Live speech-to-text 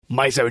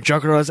My Seven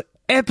Chakras,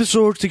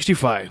 episode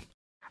 65.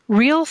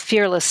 Real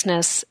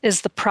fearlessness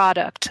is the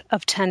product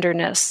of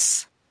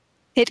tenderness.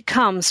 It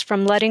comes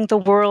from letting the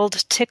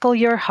world tickle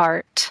your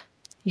heart,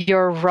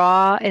 your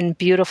raw and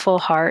beautiful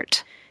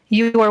heart.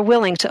 You are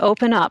willing to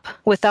open up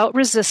without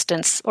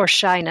resistance or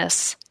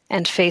shyness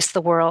and face the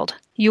world.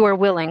 You are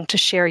willing to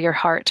share your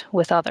heart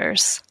with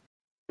others.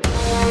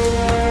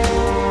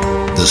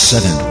 The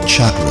seven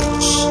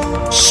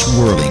chakras,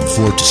 swirling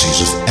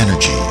vortices of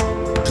energy,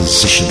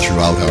 positioned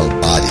throughout our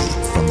body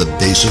from the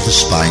base of the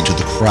spine to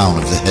the crown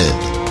of the head.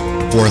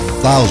 For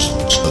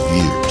thousands of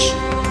years,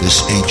 this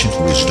ancient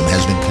wisdom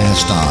has been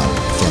passed on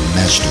from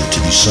master to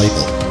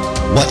disciple.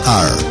 What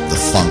are the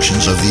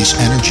functions of these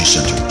energy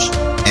centers?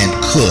 And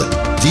could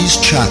these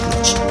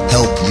chakras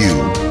help you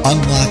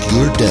unlock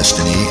your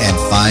destiny and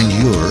find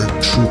your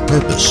true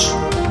purpose?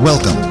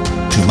 Welcome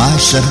to My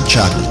Seven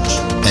Chakras.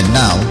 And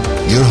now,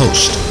 your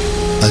host,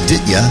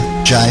 Aditya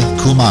Jai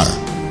Kumar.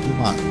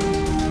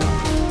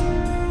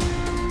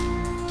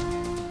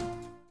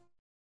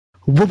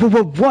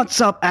 What's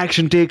up,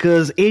 action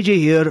takers? AJ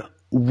here,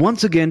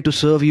 once again to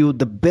serve you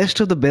the best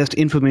of the best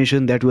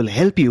information that will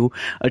help you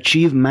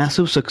achieve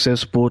massive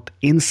success both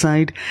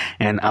inside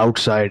and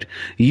outside.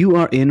 You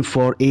are in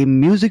for a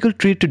musical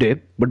treat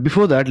today, but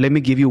before that, let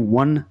me give you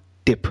one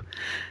tip.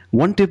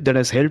 One tip that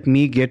has helped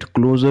me get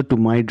closer to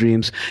my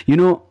dreams. You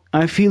know,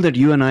 I feel that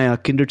you and I are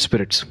kindred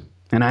spirits,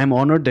 and I am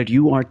honored that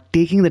you are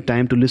taking the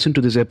time to listen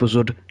to this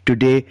episode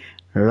today,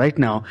 right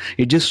now.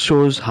 It just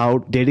shows how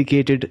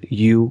dedicated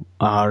you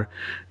are.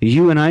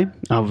 You and I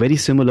are very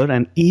similar,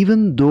 and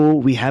even though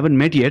we haven't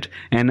met yet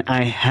and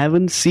I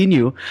haven't seen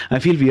you, I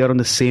feel we are on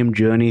the same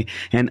journey,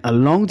 and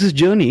along this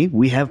journey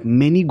we have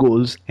many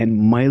goals and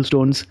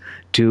milestones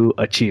to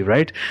achieve,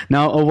 right?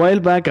 Now, a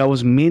while back I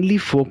was mainly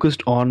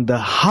focused on the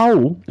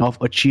how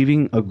of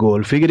achieving a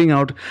goal, figuring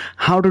out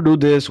how to do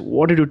this,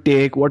 what did it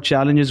take, what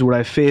challenges would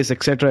I face,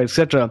 etc.,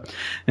 etc.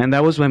 And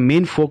that was my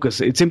main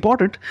focus. It's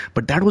important,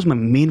 but that was my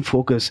main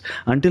focus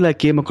until I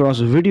came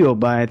across a video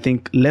by, I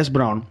think, Les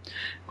Brown,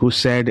 who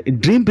said,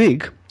 dream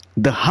big,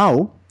 the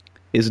how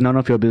is none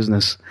of your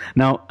business.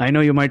 Now, I know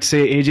you might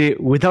say,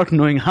 AJ, without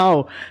knowing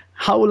how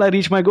will I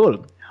reach my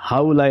goal?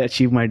 How will I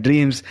achieve my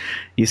dreams?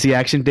 You see,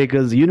 action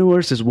takers, the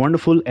universe is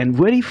wonderful, and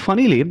very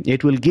funnily,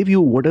 it will give you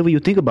whatever you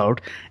think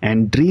about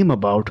and dream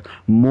about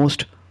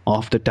most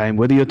of the time.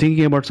 Whether you're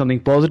thinking about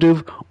something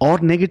positive or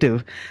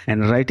negative,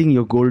 and writing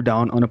your goal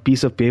down on a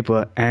piece of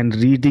paper and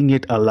reading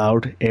it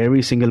aloud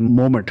every single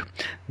moment.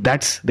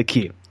 That's the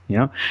key. You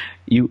know,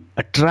 you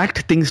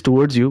attract things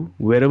towards you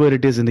wherever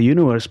it is in the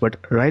universe, but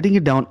writing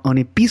it down on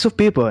a piece of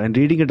paper and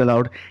reading it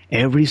aloud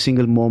every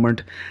single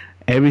moment,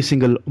 every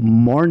single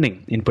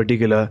morning in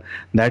particular,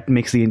 that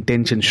makes the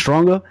intention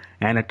stronger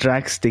and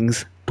attracts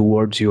things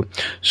towards you.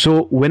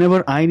 So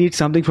whenever I need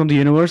something from the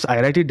universe,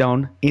 I write it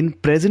down in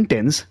present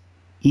tense,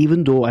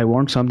 even though I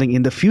want something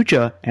in the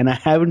future and I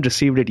haven't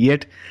received it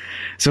yet.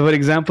 So for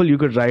example, you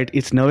could write,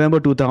 it's November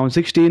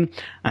 2016,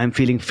 I'm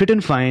feeling fit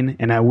and fine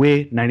and I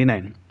weigh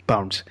 99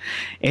 pounds.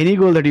 Any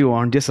goal that you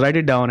want, just write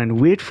it down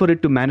and wait for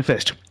it to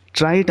manifest.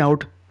 Try it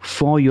out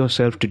for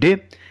yourself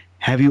today.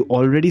 Have you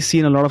already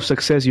seen a lot of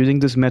success using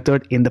this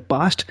method in the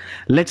past?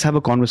 Let's have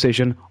a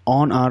conversation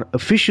on our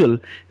official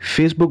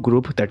Facebook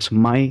group. That's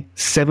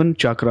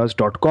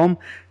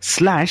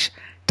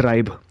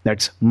my7chakras.com/tribe.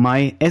 That's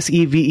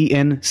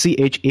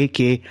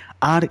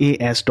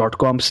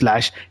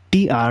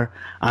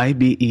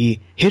mysevenchakras.com/tribe.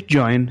 Hit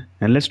join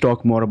and let's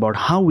talk more about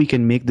how we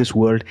can make this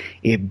world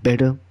a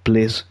better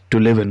place to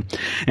live in.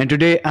 And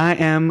today I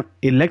am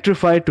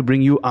electrified to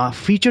bring you our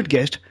featured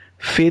guest,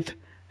 Faith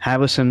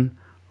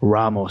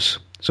Halverson-Ramos.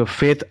 So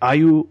Faith, are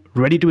you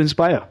ready to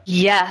inspire?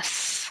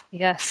 Yes.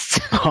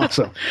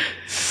 Awesome.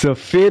 So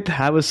Faith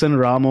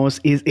Halverson-Ramos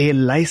is a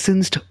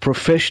licensed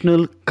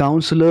professional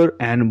counselor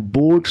and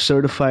board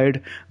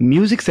certified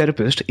music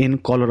therapist in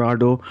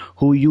Colorado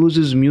who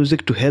uses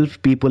music to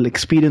help people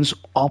experience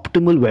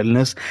optimal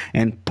wellness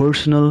and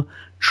personal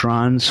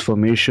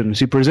transformation.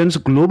 She presents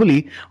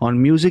globally on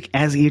music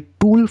as a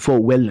tool for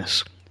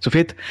wellness. So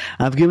Faith,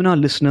 I've given our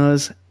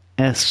listeners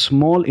a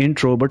small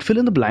intro, but fill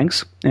in the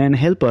blanks and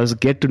help us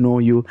get to know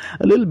you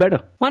a little better.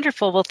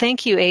 Wonderful. Well,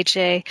 thank you,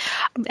 AJ.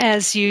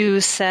 As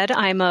you said,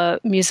 I'm a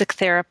music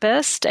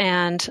therapist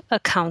and a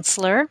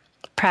counselor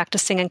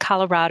practicing in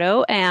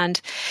Colorado.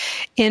 And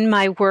in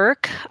my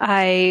work,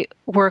 I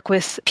work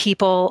with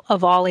people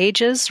of all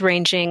ages,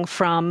 ranging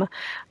from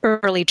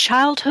early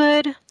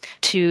childhood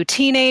to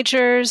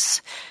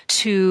teenagers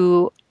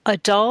to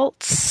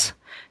adults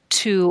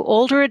to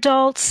older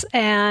adults,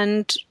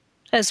 and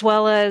as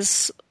well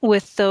as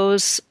with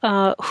those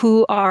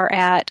who are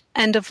at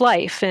end of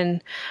life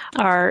and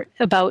are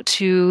about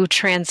to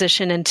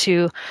transition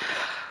into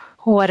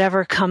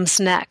whatever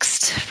comes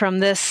next from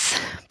this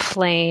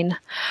plane.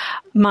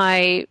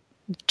 My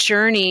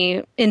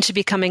journey into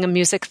becoming a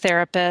music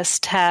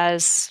therapist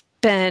has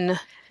been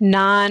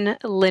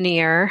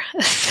non-linear,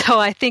 so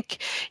I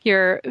think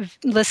your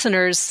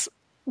listeners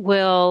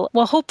will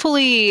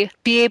hopefully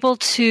be able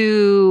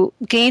to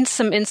gain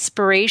some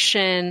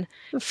inspiration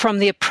from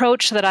the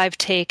approach that I've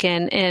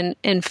taken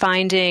in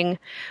finding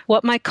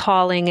what my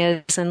calling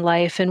is in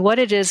life and what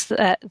it is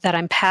that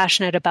I'm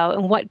passionate about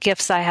and what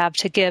gifts I have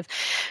to give,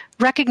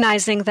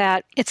 recognizing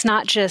that it's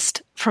not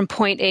just from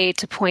point A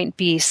to point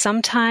B.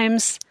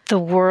 Sometimes the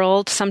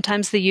world,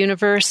 sometimes the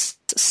universe,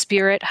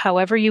 spirit,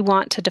 however you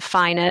want to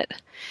define it,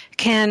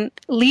 can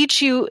lead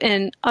you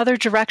in other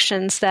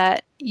directions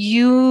that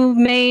you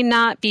may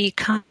not be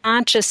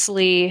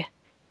consciously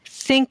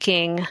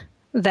thinking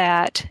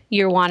that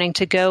you're wanting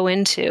to go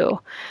into.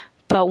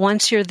 But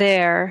once you're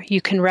there,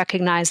 you can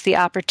recognize the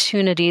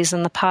opportunities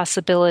and the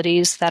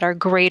possibilities that are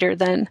greater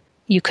than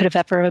you could have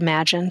ever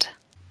imagined.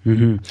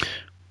 Mm-hmm.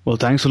 Well,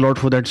 thanks a lot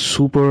for that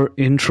super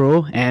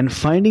intro. And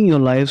finding your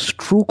life's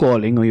true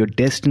calling or your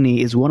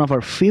destiny is one of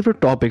our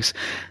favorite topics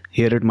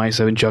here at My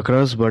Seven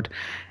Chakras. But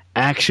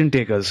action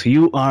takers,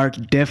 you are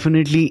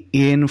definitely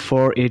in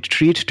for a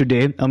treat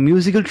today, a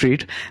musical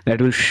treat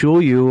that will show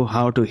you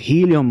how to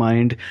heal your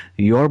mind,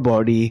 your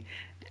body,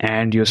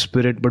 and your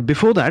spirit. But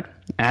before that,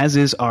 as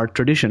is our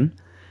tradition,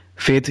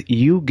 Faith,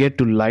 you get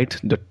to light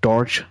the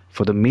torch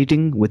for the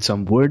meeting with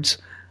some words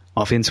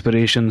of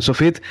inspiration. So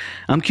Faith,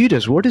 I'm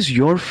curious, what is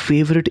your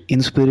favorite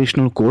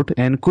inspirational quote?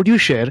 And could you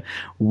share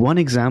one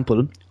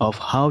example of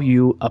how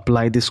you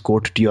apply this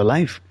quote to your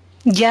life?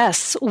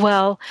 Yes.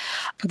 Well,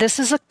 this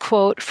is a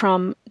quote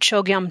from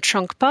Chogyam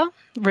Trungpa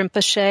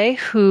Rinpoche,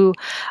 who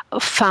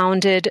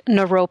founded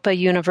Naropa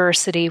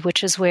University,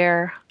 which is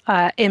where,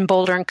 in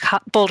Boulder,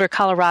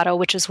 Colorado,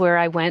 which is where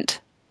I went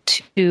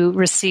to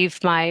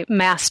receive my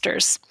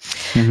master's.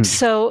 Mm-hmm.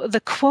 So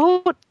the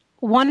quote,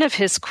 one of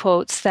his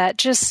quotes that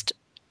just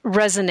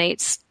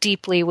resonates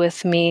deeply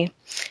with me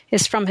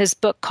is from his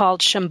book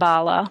called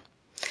Shambhala.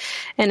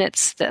 And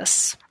it's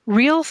this: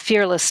 real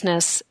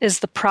fearlessness is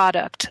the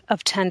product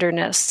of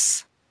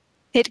tenderness.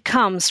 It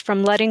comes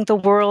from letting the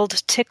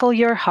world tickle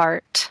your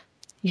heart,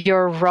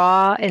 your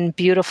raw and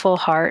beautiful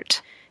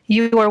heart.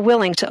 You are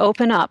willing to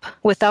open up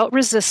without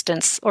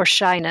resistance or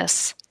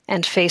shyness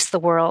and face the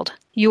world.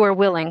 You are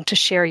willing to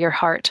share your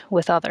heart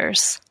with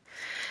others.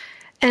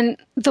 And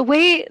the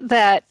way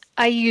that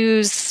I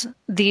use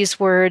these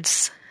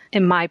words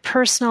in my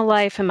personal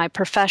life, in my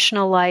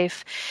professional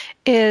life,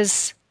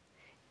 is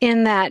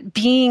in that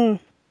being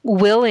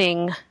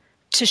willing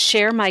to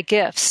share my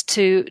gifts,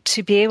 to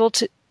be able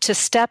to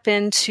step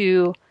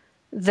into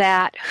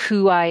that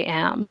who I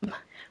am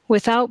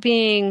without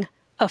being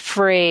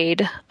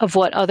afraid of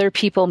what other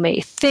people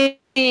may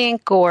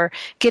think or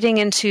getting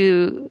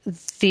into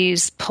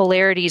these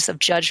polarities of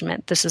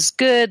judgment. This is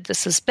good,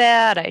 this is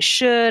bad, I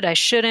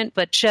shouldn't,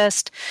 but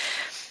just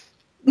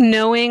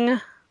knowing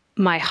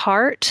my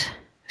heart,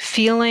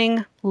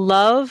 feeling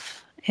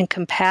love and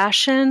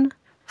compassion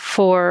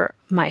for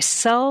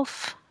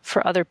myself,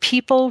 for other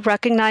people,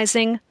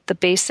 recognizing the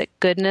basic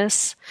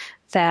goodness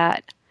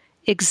that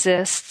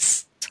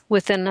exists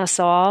within us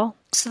all,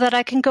 so that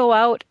I can go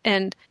out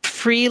and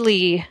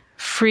freely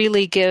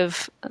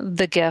give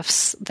the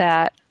gifts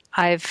that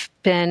I've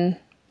been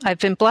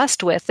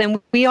blessed with.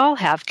 And we all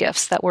have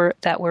gifts that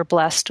we're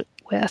blessed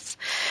with.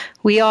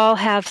 We all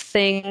have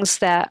things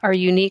that are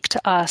unique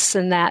to us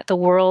and that the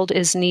world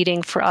is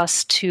needing for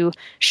us to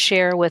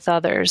share with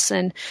others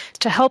and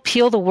to help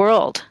heal the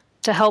world,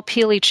 to help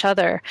heal each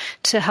other,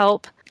 to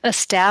help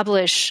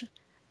establish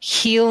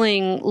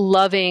healing,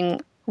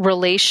 loving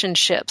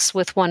relationships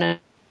with one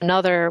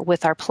another,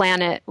 with our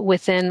planet,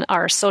 within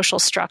our social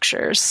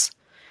structures,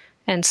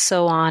 and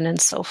so on and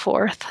so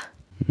forth.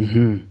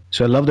 Mm-hmm.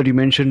 So I love that you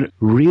mentioned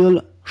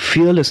real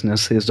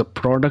fearlessness is the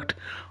product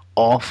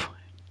of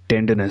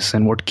tenderness.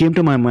 And what came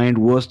to my mind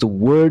was the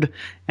word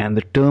and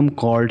the term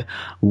called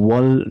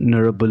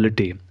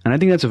vulnerability. And I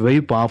think that's a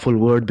very powerful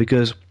word,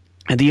 because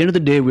at the end of the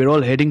day, we're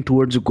all heading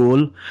towards a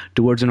goal,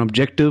 towards an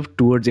objective,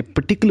 towards a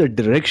particular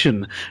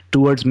direction,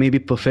 towards maybe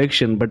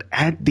perfection. But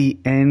at the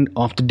end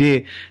of the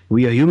day,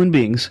 we are human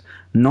beings,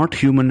 not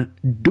human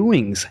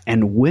doings.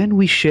 And when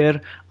we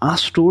share our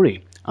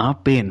story, our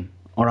pain,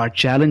 or our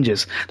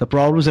challenges, the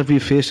problems that we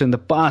faced in the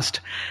past,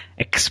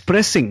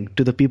 expressing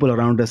to the people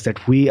around us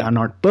that we are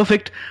not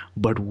perfect,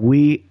 but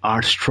we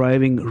are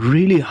striving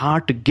really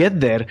hard to get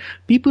there,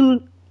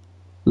 people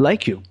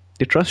like you.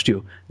 They trust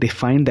you. They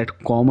find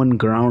that common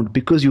ground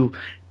because you've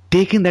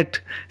taken that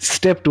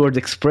step towards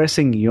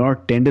expressing your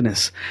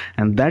tenderness.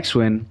 And that's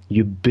when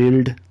you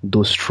build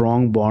those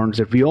strong bonds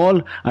that we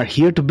all are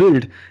here to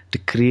build to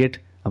create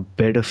a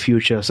better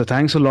future. So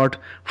thanks a lot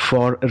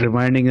for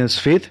reminding us,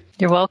 Faith.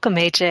 You're welcome,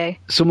 AJ.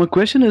 So my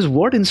question is,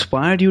 what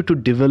inspired you to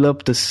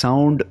develop the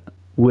sound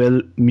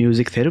well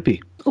music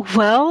therapy?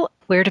 Well,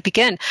 where to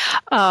begin?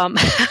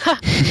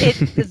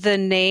 The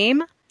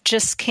name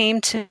just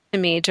came to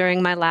me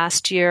during my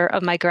last year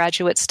of my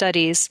graduate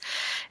studies,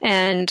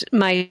 and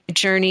my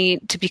journey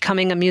to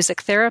becoming a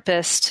music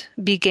therapist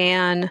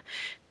began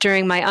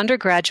during my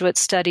undergraduate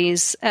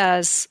studies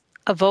as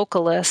a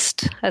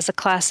vocalist, as a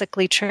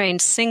classically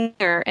trained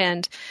singer,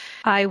 and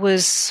I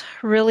was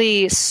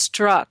really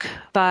struck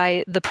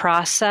by the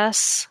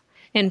process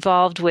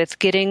involved with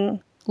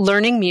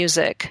learning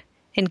music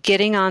and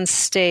getting on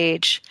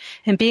stage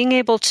and being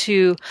able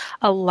to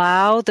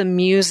allow the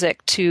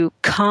music to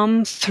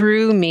come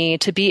through me,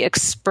 to be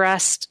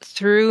expressed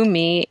through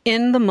me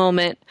in the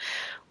moment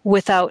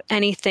without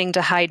anything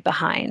to hide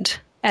behind.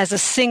 As a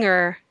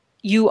singer,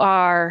 you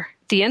are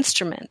the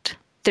instrument.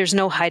 There's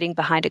no hiding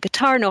behind a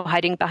guitar, no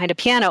hiding behind a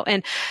piano.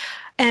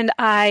 And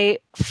I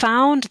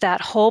found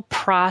that whole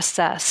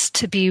process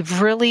to be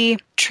really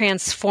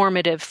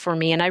transformative for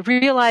me. And I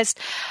realized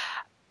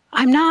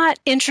I'm not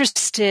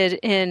interested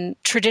in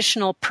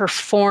traditional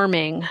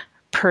performing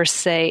per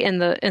se in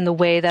the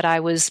way that I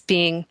was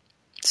being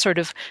sort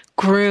of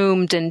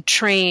groomed and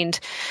trained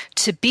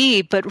to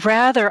be, but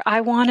rather I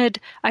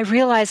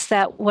realized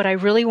that what I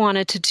really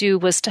wanted to do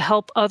was to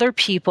help other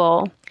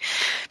people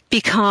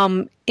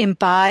become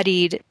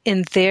embodied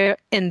in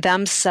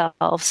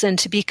themselves and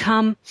to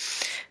become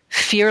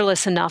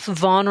fearless enough,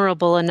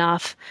 vulnerable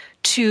enough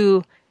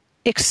to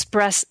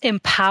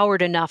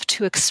empowered enough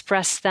to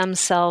express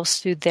themselves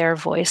through their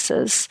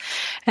voices.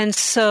 And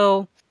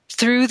so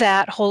through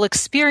that whole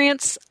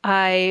experience,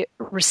 I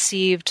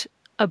received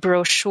a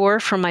brochure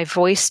from my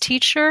voice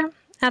teacher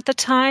at the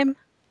time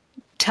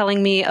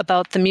telling me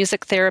about the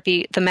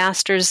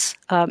master's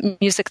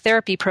music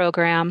therapy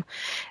program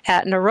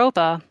at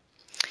Naropa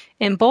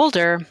in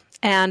Boulder.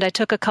 And I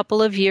took a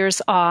couple of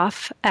years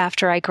off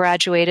after I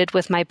graduated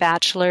with my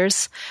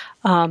bachelor's,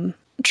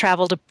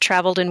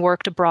 traveled and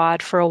worked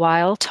abroad for a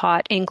while,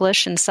 taught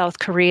English in South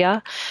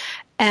Korea.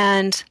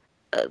 And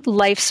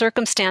life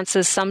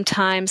circumstances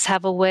sometimes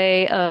have a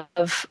way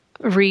of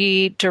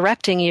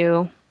redirecting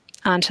you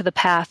onto the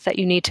path that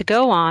you need to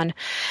go on.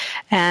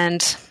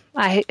 And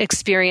I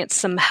experienced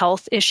some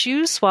health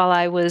issues while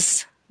I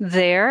was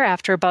there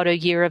after about a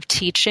year of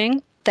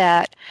teaching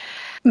that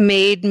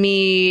made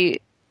me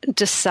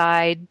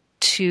decide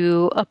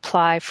to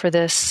apply for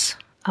this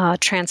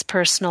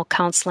transpersonal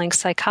counseling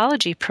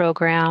psychology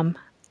program.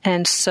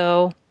 And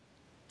so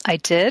I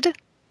did.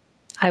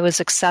 I was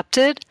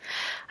accepted.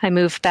 I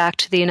moved back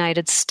to the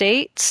United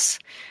States,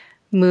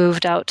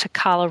 moved out to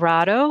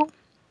Colorado,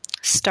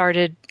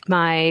 started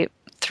my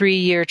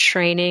 3-year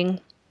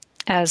training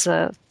as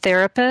a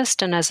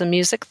therapist and as a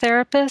music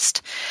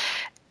therapist,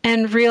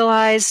 and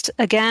realized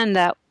again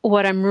that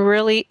what I'm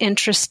really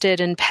interested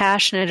and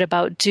passionate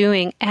about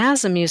doing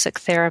as a music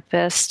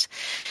therapist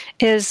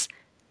is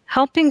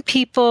helping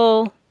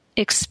people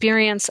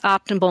experience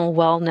optimal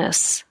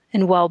wellness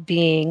and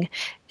well-being.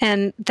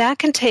 And that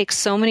can take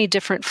so many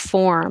different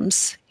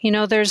forms.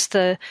 There's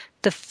the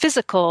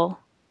physical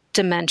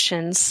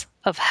dimensions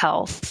of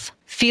health,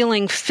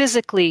 feeling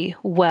physically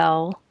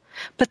well,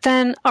 but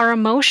then our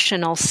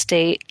emotional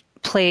state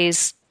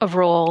plays a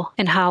role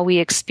in how we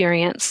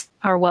experience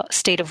our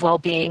state of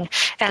well-being,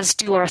 as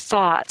do our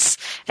thoughts.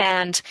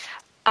 And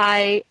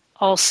I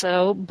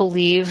also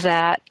believe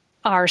that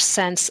our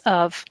sense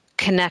of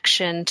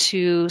connection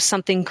to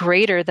something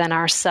greater than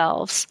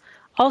ourselves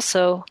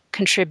also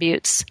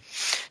contributes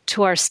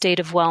to our state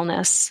of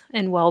wellness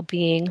and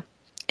well-being.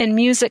 And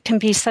music can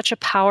be such a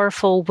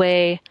powerful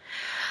way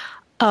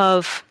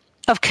of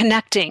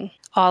connecting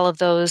all of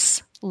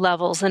those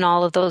levels and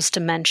all of those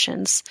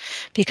dimensions,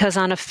 because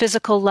on a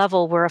physical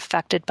level we're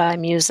affected by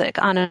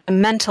music. On a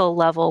mental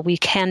level we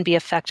can be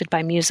affected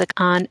by music.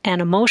 On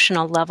an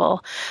emotional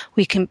level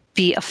we can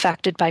be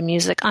affected by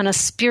music. On a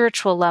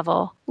spiritual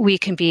level we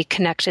can be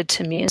connected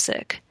to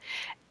music.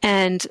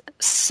 And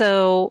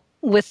so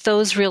with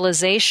those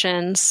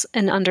realizations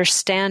and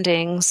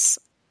understandings,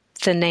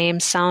 the name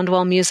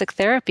Soundwell Music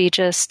Therapy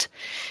just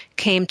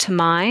came to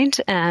mind,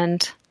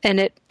 and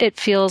it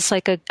feels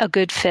like a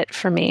good fit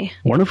for me.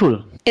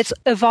 Wonderful. It's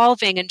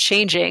evolving and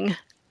changing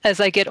as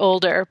I get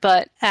older,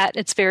 but at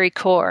its very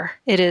core,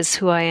 it is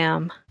who I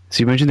am.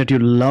 So you mentioned that you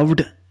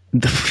loved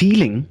the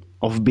feeling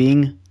of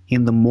being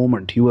in the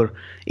moment. You were,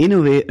 in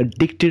a way,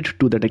 addicted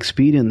to that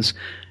experience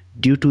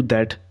due to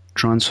that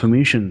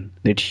transformation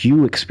that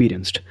you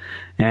experienced.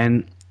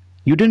 And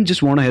you didn't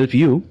just want to help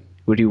you,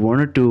 but you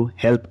wanted to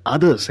help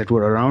others that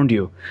were around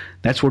you.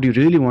 That's what you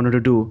really wanted to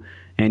do.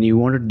 And you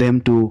wanted them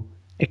to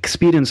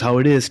experience how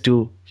it is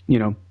to,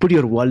 put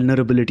your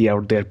vulnerability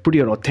out there, put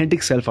your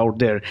authentic self out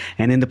there,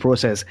 and in the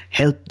process,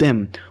 help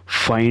them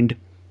find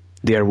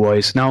their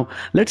voice. Now,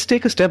 let's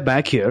take a step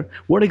back here.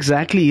 What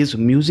exactly is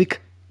music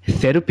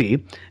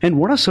therapy, and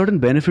what are certain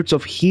benefits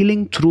of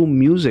healing through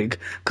music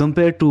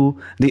compared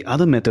to the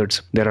other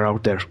methods that are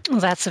out there? Well,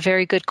 that's a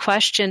very good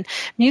question.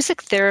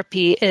 Music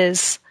therapy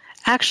is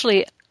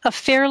actually a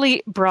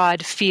fairly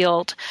broad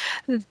field.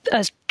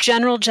 A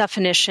general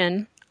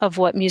definition of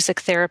what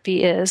music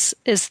therapy is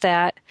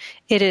that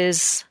it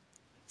is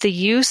the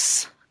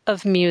use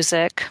of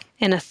music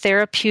in a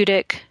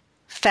therapeutic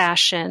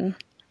fashion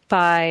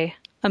by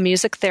a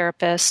music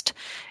therapist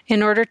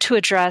in order to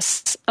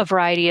address a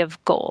variety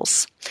of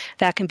goals.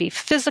 That can be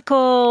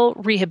physical,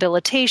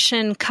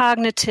 rehabilitation,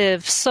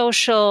 cognitive,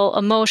 social,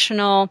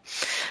 emotional,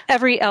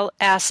 every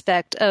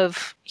aspect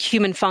of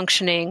human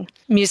functioning.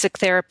 Music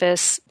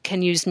therapists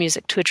can use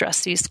music to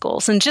address these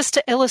goals. And just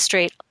to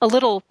illustrate a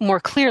little more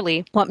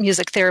clearly what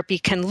music therapy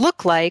can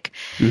look like,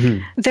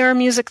 there are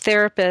music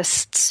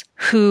therapists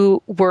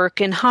who work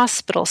in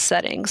hospital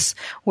settings,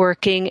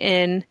 working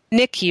in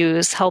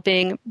NICUs,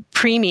 helping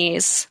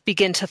preemies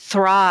begin to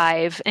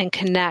thrive and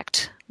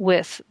connect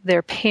with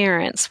their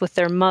parents, with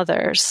their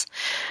mothers.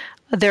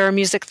 There are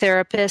music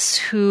therapists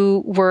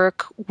who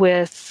work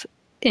with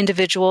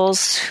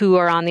individuals who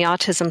are on the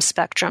autism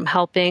spectrum,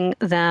 helping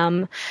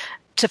them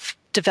to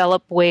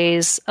develop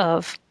ways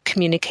of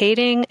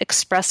communicating,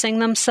 expressing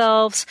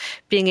themselves,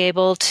 being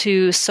able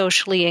to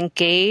socially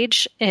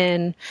engage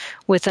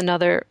with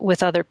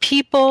other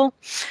people.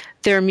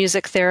 There are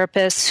music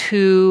therapists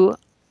who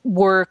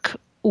work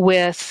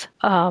with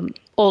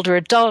older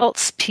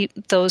adults,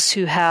 those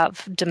who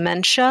have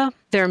dementia.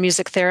 There are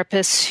music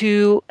therapists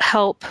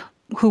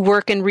who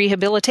work in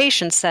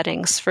rehabilitation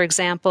settings. For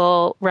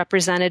example,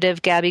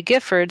 Representative Gabby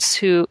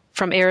Giffords,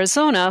 from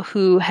Arizona,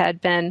 who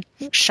had been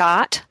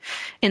shot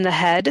in the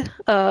head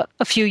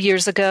a few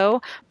years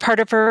ago. Part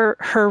of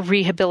her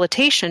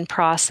rehabilitation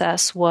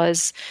process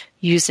was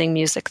using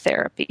music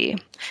therapy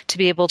to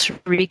be able to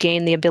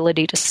regain the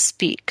ability to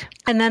speak.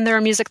 And then there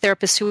are music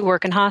therapists who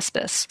work in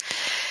hospice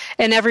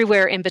and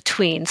everywhere in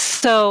between.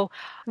 So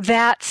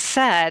that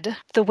said,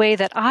 the way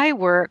that I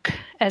work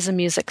as a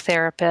music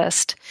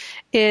therapist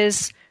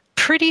is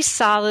pretty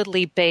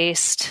solidly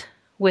based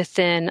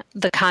within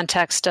the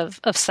context of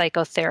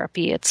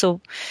psychotherapy.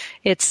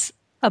 It's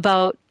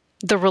about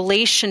the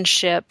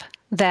relationship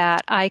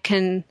that I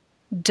can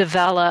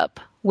develop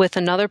with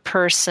another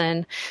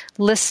person,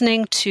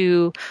 listening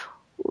to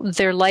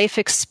their life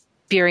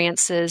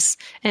experiences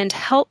and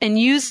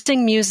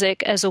using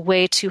music as a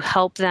way to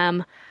help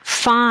them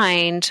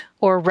find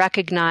or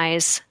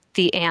recognize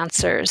the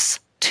answers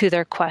to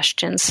their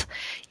questions.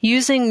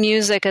 Using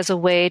music as a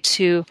way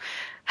to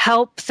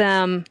help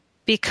them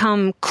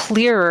become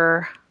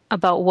clearer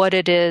about what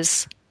it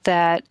is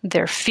that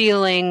they're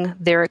feeling,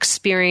 they're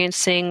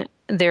experiencing,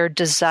 they're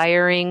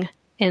desiring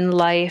in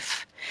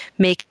life,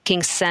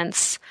 making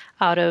sense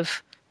out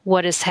of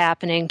what is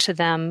happening to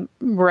them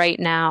right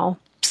now.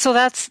 So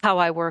that's how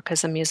I work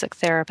as a music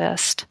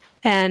therapist.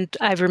 And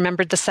I've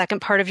remembered the second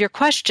part of your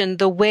question.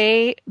 The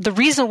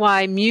reason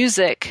why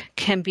music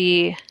can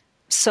be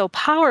so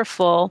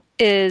powerful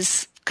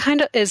is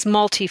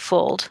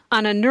multifold.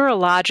 On a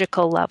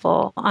neurological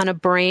level, on a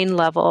brain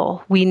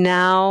level, we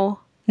now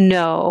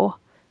know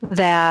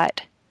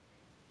that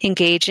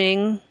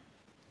engaging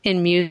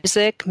in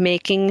music,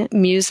 making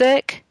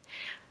music,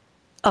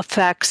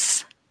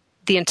 affects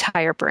the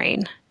entire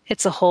brain.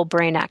 It's a whole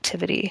brain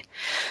activity.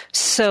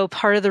 So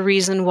part of the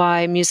reason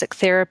why music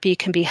therapy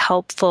can be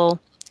helpful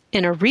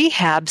in a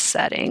rehab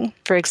setting,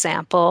 for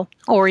example,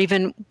 or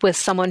even with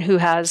someone who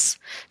has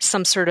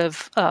some sort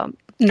of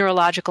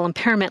neurological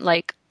impairment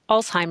like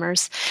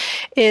Alzheimer's,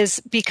 is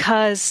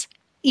because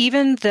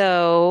even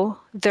though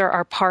there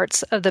are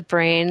parts of the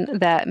brain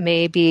that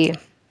may be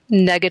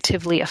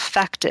negatively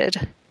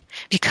affected,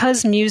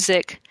 because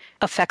music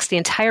affects the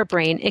entire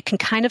brain, it can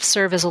kind of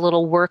serve as a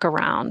little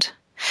workaround.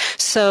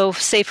 So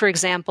say, for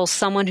example,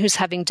 someone who's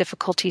having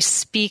difficulty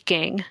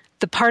speaking,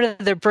 the part of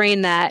their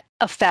brain that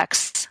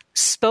affects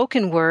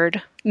spoken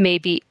word may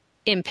be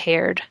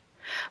impaired,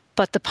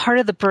 but the part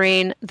of the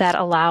brain that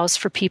allows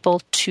for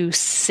people to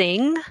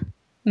sing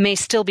may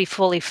still be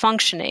fully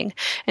functioning.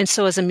 And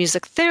so as a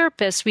music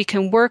therapist, we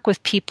can work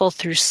with people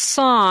through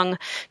song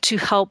to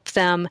help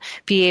them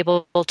be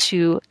able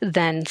to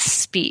then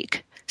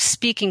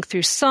speaking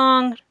through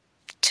song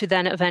to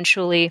then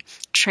eventually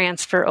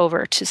transfer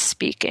over to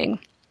speaking.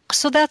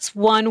 So that's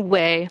one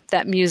way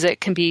that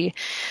music therapy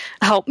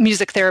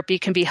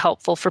can be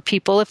helpful for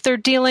people if they're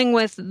dealing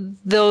with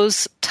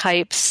those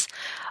types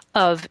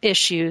of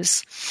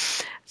issues.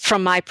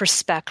 From my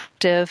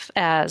perspective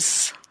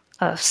as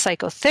a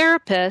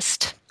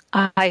psychotherapist,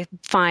 I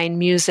find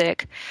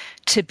music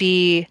to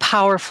be a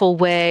powerful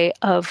way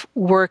of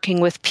working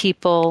with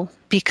people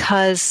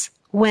because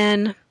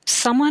when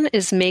someone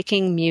is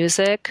making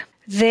music,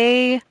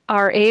 they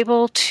are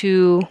able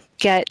to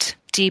get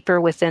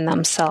deeper within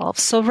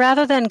themselves. So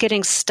rather than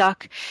getting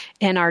stuck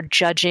in our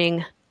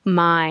judging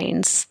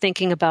minds,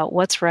 thinking about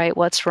what's right,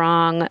 what's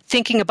wrong,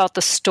 thinking about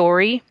the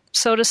story,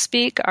 so to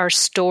speak, our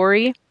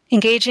story,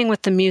 engaging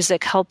with the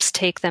music helps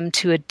take them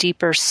to a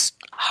deeper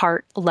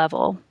heart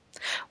level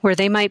where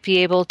they might be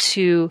able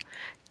to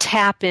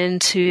tap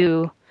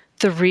into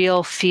the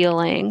real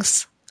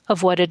feelings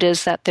of what it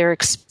is that they're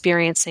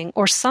experiencing.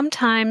 Or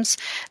sometimes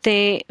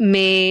they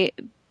may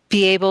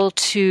be able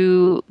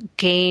to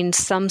gain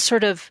some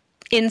sort of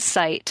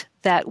insight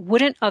that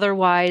wouldn't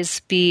otherwise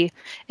be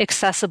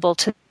accessible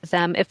to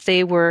them if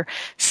they were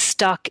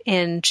stuck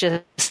in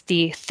just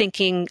the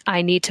thinking,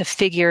 I need to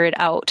figure it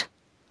out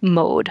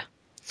mode.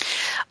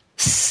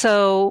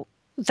 So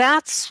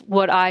that's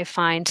what I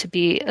find to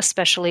be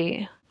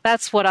especially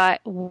That's why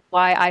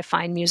I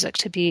find music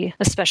to be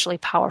especially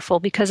powerful,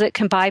 because it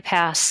can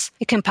bypass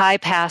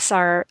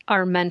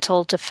our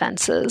mental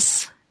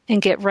defenses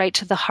and get right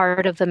to the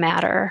heart of the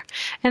matter.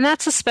 And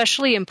that's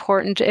especially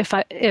important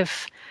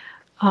if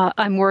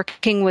I'm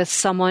working with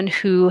someone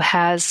who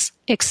has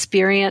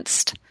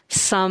experienced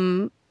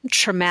some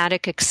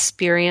traumatic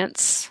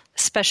experience,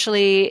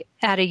 especially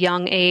at a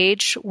young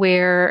age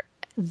where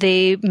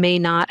they may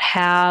not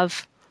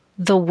have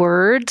the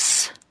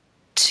words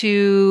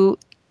to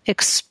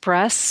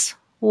express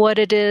what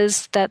it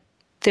is that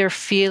they're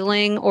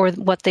feeling or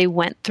what they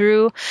went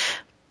through,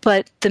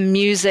 but the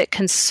music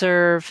can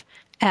serve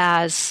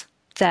as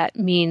that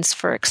means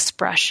for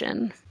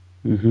expression.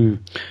 Mm-hmm.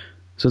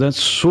 So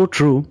that's so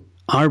true.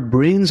 Our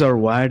brains are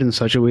wired in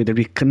such a way that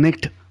we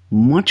connect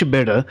much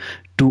better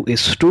to a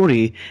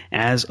story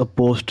as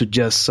opposed to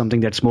just something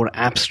that's more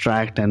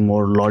abstract and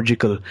more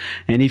logical.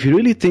 And if you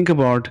really think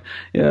about,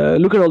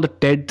 look at all the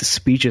TED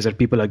speeches that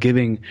people are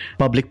giving,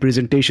 public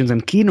presentations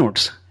and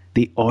keynotes.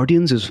 The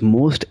audience is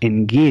most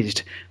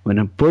engaged when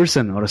a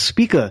person or a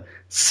speaker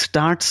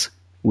starts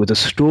with a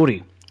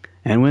story.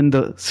 And when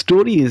the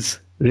story is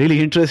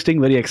really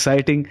interesting, very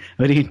exciting,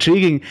 very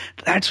intriguing,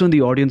 that's when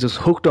the audience is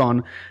hooked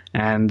on,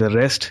 and the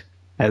rest,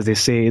 as they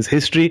say, is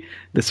history.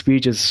 The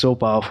speech is so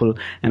powerful,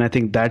 and I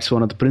think that's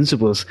one of the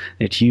principles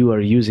that you are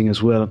using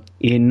as well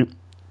in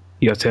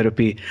your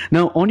therapy.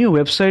 Now, on your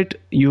website,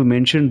 you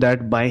mentioned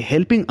that by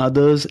helping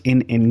others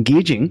in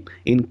engaging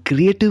in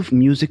creative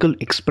musical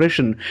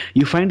expression,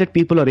 you find that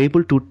people are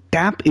able to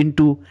tap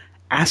into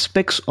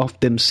aspects of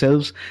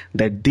themselves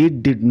that they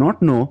did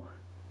not know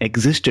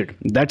existed.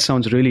 That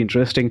sounds really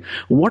interesting.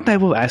 What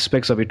type of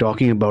aspects are we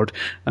talking about?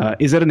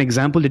 Is there an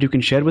example that you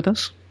can share with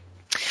us?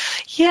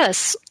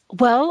 Yes.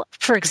 Well,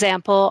 for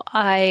example,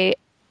 I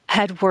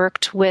had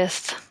worked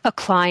with a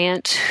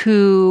client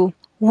who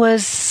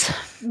was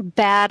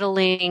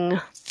battling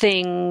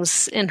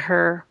things in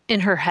her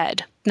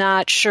head,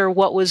 not sure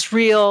what was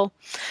real,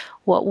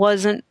 what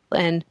wasn't,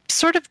 and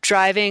sort of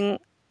driving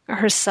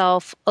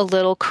herself a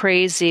little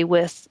crazy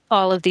with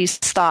all of these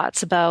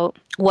thoughts about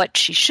what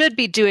she should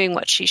be doing,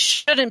 what she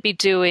shouldn't be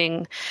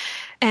doing.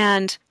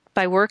 And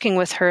by working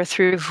with her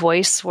through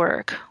voice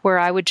work, where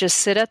I would just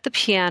sit at the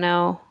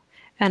piano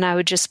and I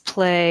would just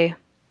play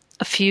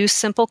a few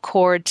simple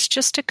chords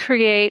just to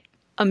create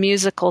a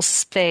musical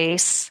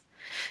space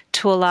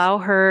to allow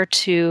her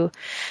to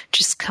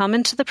just come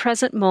into the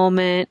present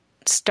moment,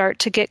 start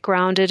to get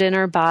grounded in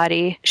her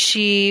body,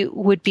 she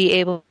would be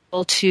able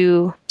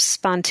to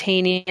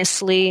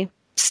spontaneously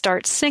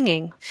start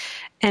singing.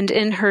 And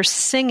in her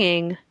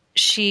singing,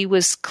 she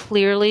was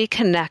clearly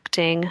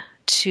connecting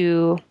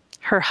to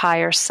her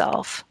higher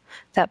self,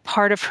 that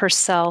part of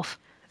herself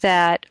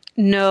that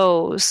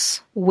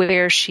knows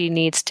where she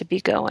needs to be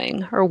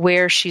going or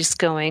where she's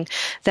going,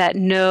 that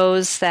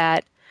knows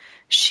that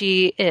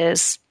she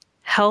is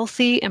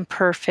healthy and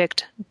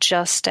perfect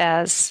just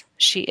as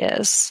she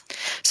is.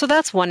 So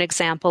that's one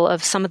example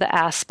of some of the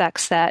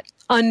aspects that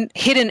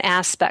hidden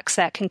aspects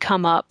that can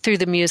come up through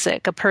the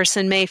music. A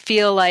person may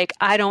feel like,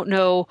 I don't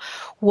know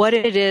what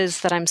it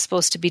is that I'm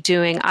supposed to be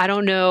doing. I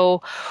don't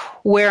know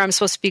where I'm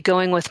supposed to be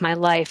going with my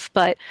life.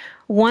 But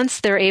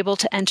once they're able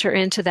to enter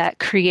into that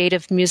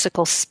creative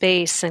musical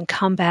space and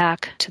come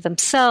back to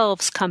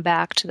themselves, come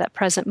back to that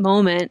present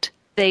moment,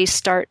 they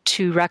start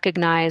to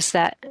recognize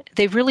that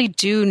they really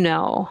do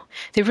know.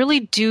 They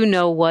really do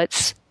know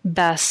what's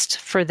best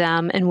for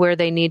them and where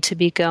they need to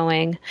be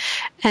going.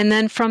 And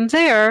then from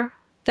there,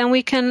 then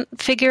we can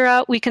figure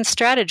out, we can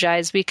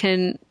strategize, we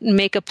can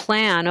make a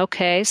plan.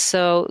 Okay,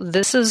 so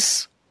this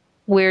is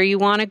where you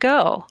want to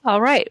go. All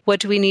right,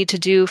 what do we need to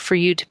do for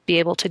you to be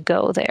able to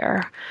go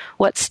there?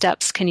 What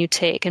steps can you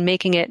take? And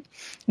making it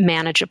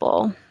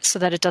manageable so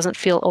that it doesn't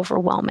feel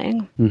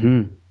overwhelming.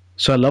 Mm-hmm.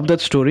 So I love that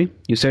story.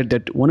 You said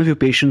that one of your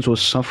patients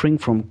was suffering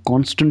from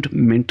constant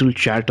mental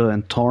chatter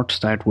and thoughts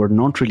that were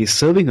not really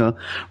serving her.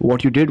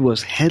 What you did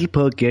was help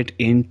her get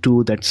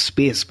into that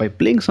space by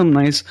playing some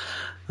nice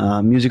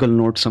musical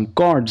notes, some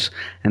chords,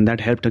 and that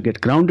helped her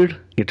get grounded,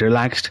 get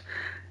relaxed.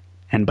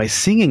 And by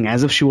singing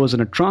as if she was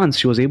in a trance,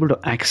 she was able to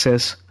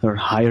access her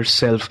higher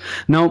self.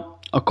 Now,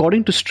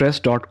 according to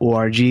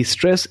stress.org,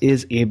 stress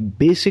is a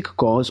basic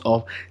cause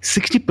of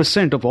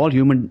 60% of all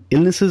human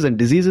illnesses and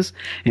diseases,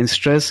 and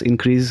stress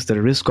increases the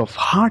risk of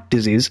heart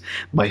disease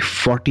by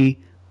 40%.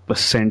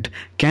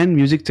 Can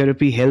music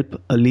therapy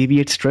help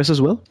alleviate stress as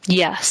well?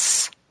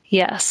 Yes.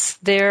 Yes,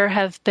 there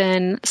have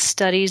been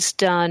studies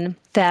done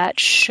that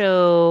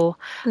shows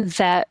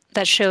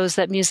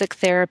that music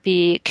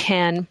therapy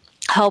can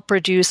help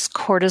reduce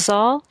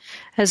cortisol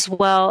as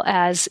well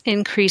as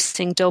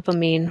increasing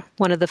dopamine,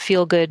 one of the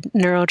feel-good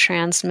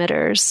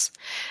neurotransmitters.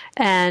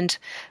 And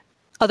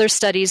other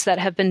studies that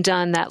have been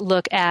done that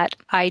look at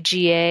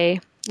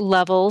IgA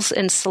levels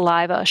in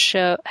saliva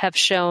have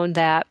shown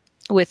that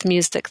with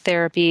music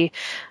therapy,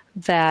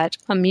 that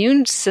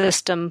immune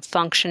system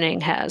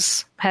functioning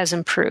has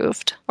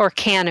improved or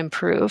can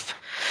improve.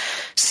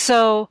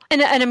 So,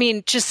 and I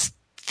mean, just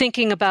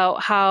thinking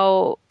about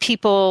how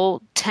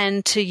people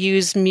tend to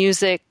use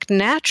music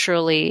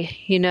naturally,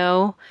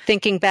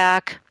 thinking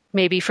back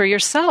maybe for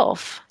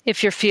yourself.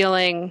 If you're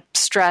feeling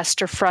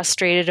stressed or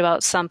frustrated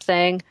about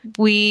something,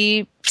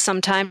 we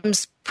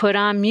sometimes put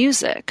on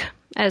music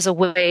as a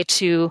way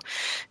to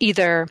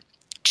either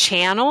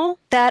channel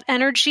that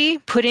energy,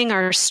 putting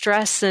our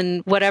stress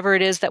and whatever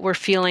it is that we're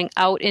feeling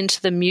out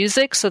into the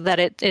music so that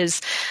it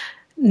is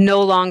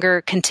no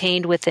longer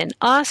contained within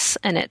us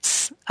and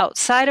it's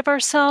outside of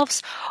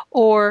ourselves,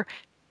 or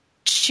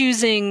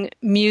choosing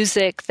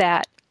music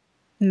that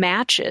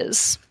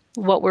matches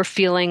what we're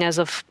feeling as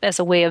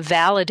a way of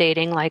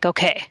validating, like,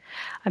 okay,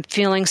 I'm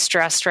feeling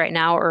stressed right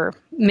now, or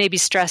maybe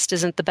stressed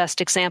isn't the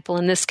best example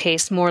in this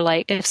case, more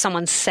like if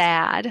someone's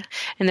sad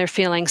and they're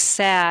feeling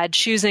sad,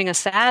 choosing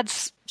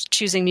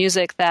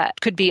music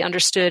that could be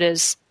understood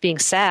as being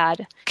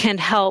sad can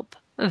help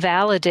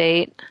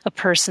validate a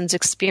person's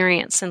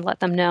experience and let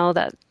them know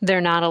that they're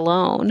not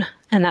alone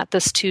and that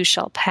this too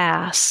shall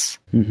pass.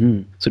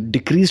 Mm-hmm. So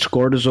decreased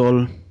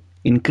cortisol,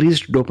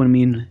 increased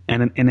dopamine,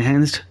 and an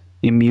enhanced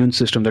immune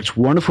system. That's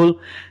wonderful.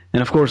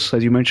 And of course,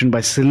 as you mentioned,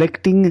 by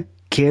selecting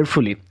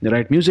carefully the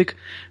right music,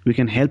 we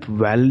can help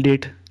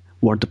validate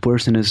what the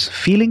person is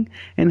feeling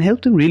and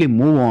help them really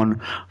move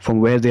on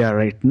from where they are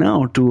right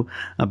now to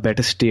a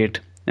better state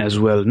as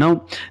well.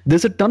 Now,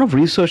 there's a ton of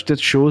research that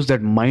shows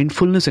that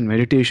mindfulness and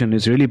meditation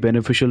is really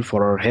beneficial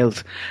for our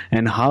health.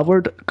 And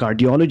Harvard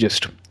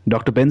cardiologist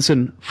Dr.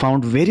 Benson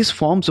found various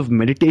forms of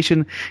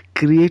meditation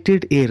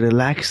created a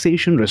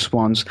relaxation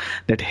response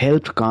that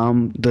helped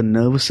calm the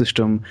nervous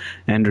system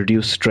and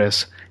reduce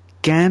stress.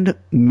 Can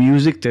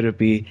music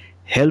therapy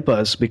help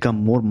us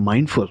become more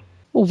mindful?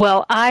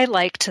 Well, I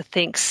like to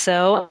think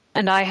so,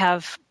 and I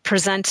have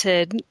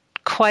presented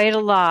quite a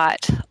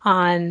lot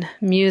on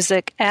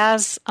music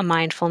as a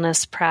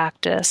mindfulness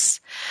practice.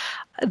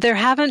 There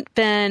haven't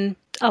been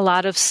a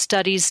lot of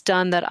studies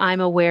done that I'm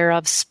aware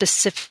of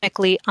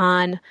specifically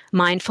on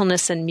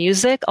mindfulness and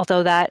music,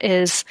 although that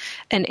is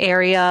an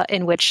area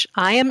in which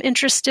I am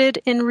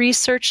interested in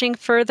researching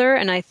further,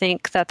 and I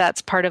think that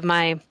that's part of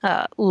my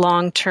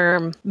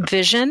long-term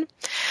vision.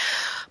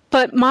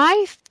 But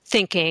my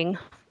thinking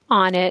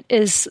on it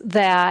is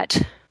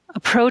that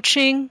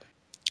approaching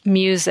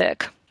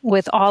music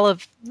with all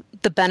of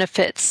the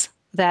benefits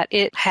that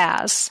it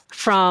has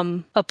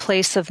from a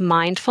place of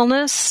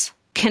mindfulness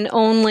can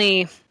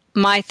only,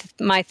 my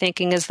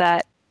thinking is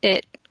that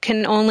it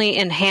can only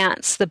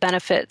enhance the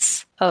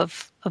benefits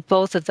of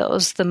both of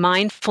those. The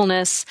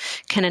mindfulness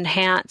can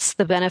enhance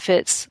the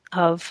benefits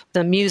of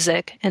the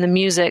music, and the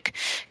music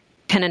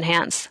can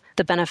enhance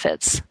the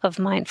benefits of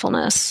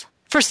mindfulness.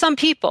 For some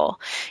people,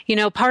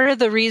 part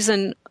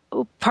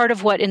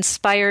of what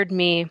inspired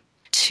me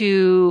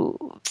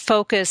to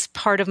focus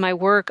part of my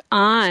work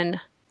on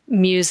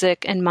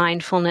music and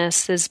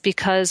mindfulness is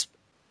because,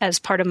 as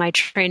part of my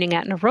training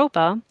at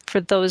Naropa, for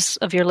those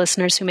of your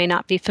listeners who may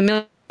not be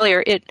familiar,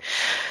 it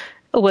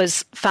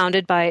was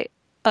founded by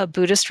a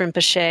Buddhist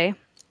Rinpoche,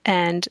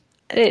 and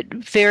it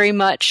very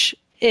much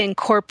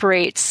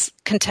incorporates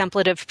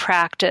contemplative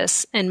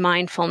practice and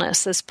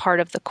mindfulness as part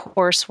of the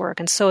coursework.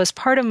 And so as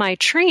part of my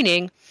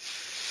training,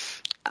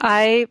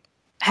 I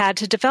had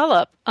to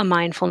develop a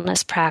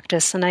mindfulness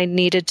practice, and I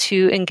needed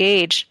to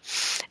engage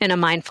in a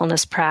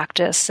mindfulness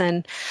practice.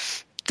 And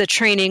the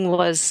training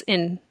was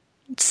in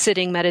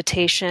sitting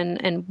meditation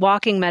and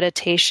walking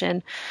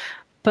meditation.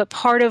 But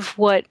part of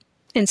what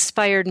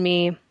inspired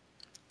me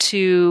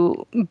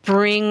to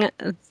bring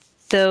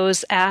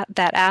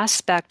that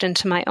aspect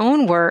into my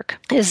own work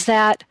is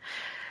that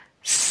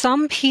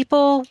some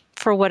people,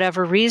 for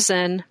whatever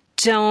reason,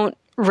 don't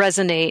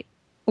resonate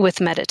with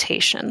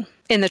meditation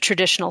in the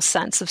traditional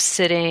sense of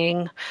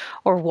sitting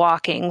or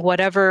walking,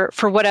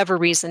 for whatever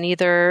reason.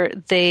 Either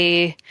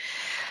they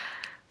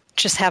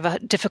just have a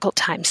difficult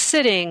time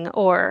sitting,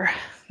 or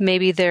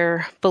maybe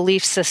their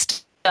belief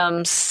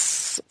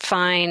systems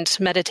find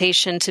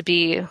meditation to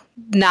be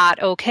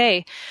not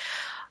okay.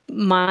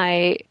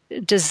 My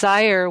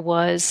desire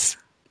was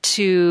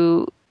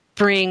to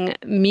bring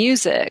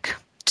music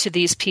to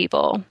these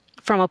people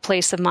from a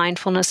place of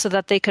mindfulness so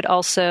that they could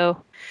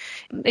also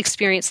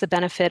experience the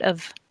benefit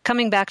of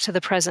coming back to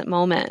the present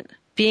moment,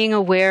 being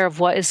aware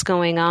of what is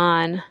going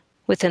on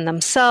within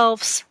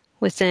themselves,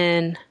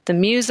 within the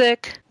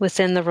music,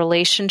 within the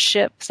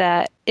relationship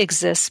that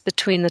exists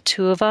between the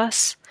two of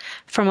us,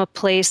 from a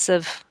place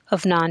of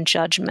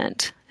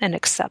non-judgment and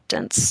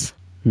acceptance.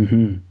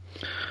 Mm-hmm.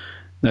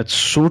 That's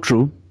so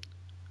true.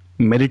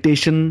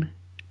 Meditation,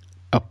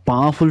 a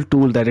powerful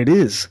tool that it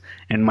is,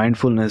 and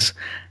mindfulness,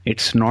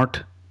 it's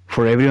not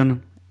for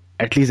everyone,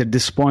 at least at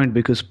this point,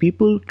 because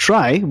people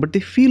try, but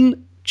they feel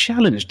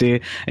challenged.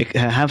 They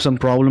have some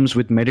problems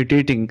with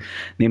meditating.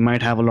 They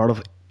might have a lot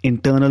of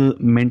internal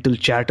mental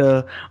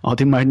chatter, or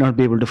they might not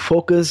be able to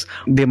focus.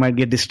 They might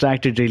get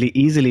distracted really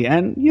easily.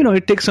 And,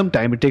 it takes some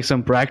time, it takes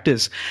some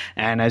practice.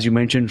 And as you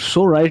mentioned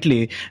so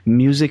rightly,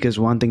 music is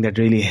one thing that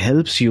really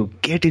helps you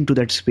get into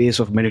that space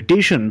of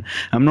meditation.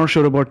 I'm not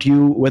sure about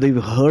you, whether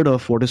you've heard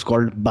of what is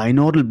called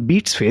binaural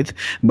beats, Faith,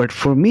 but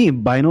for me,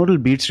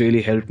 binaural beats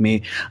really helped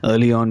me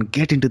early on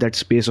get into that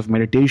space of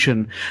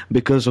meditation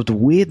because of the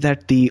way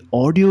that the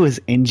audio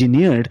is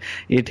engineered.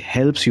 It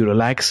helps you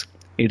relax,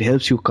 it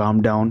helps you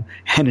calm down,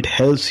 and it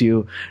helps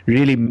you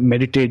really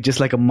meditate just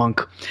like a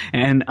monk.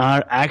 And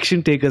our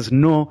action takers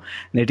know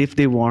that if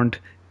they want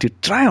to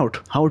try out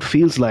how it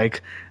feels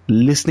like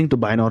listening to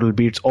binaural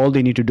beats, all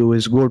they need to do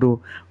is go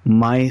to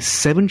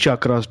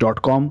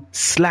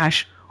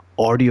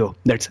my7chakras.com/audio.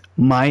 That's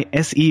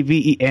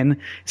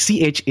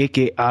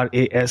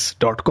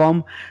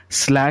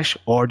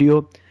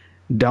mysevenchakras.com/audio.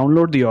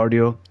 Download the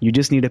audio. You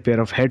just need a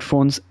pair of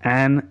headphones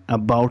and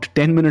about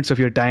 10 minutes of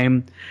your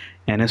time.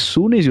 And as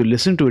soon as you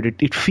listen to it,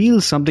 it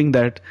feels something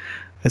that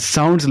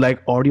sounds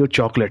like audio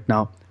chocolate.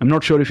 Now, I'm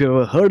not sure if you've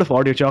ever heard of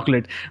audio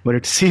chocolate, but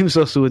it seems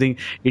so soothing.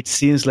 It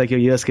seems like your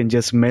ears can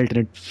just melt and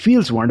it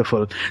feels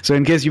wonderful. So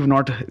in case you've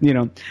not,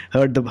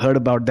 heard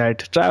about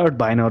that, try out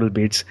binaural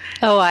beats.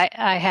 Oh,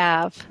 I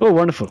have. Oh,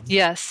 wonderful.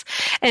 Yes.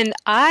 And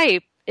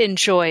I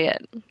enjoy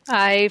it.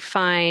 I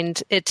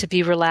find it to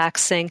be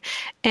relaxing.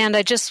 And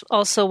I just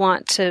also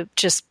want to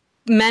just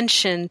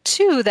mention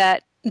too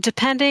that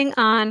depending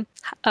on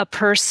how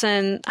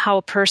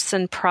a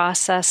person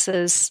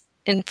processes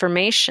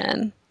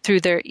information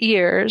through their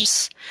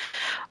ears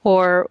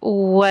or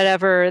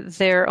whatever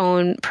their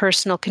own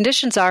personal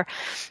conditions are,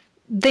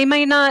 they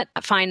may not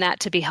find that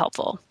to be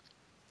helpful.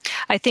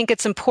 I think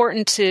it's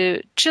important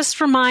to just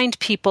remind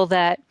people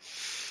that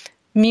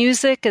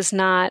music is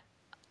not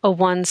a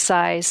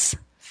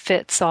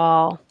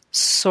one-size-fits-all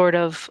sort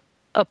of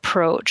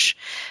approach.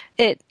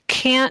 It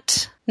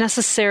can't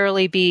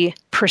necessarily be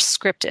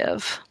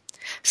prescriptive.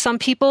 Some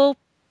people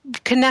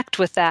connect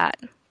with that,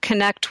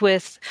 connect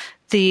with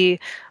the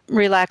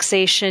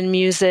relaxation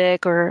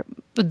music or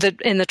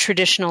in the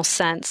traditional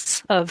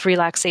sense of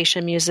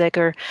relaxation music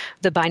or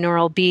the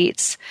binaural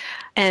beats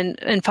and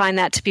find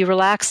that to be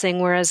relaxing,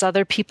 whereas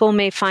other people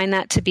may find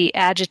that to be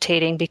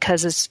agitating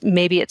because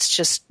maybe it's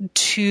just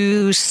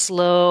too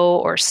slow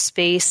or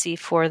spacey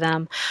for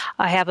them.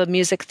 I have a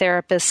music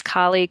therapist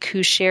colleague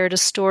who shared a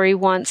story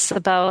once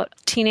about a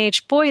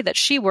teenage boy that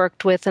she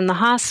worked with in the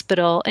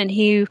hospital, and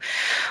he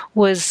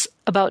was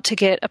about to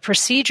get a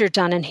procedure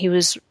done, and he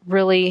was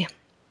really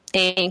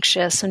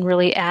anxious and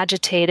really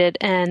agitated,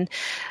 and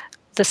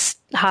the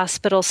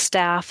hospital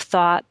staff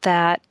thought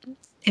that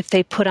if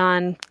they put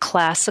on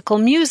classical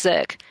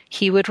music,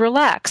 he would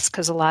relax,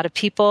 because a lot of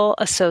people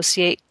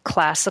associate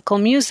classical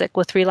music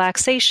with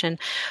relaxation.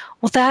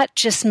 Well, that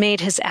just made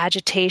his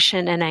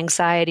agitation and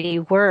anxiety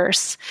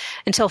worse,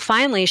 until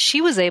finally she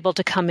was able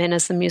to come in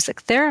as the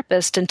music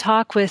therapist and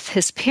talk with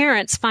his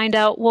parents, find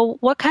out, well,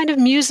 what kind of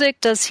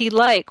music does he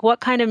like?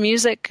 What kind of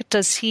music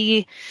does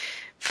he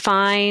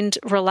find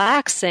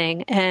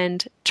relaxing?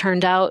 And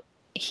turned out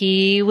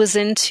he was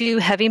into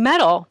heavy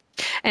metal.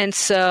 And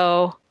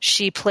so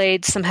she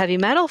played some heavy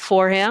metal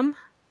for him,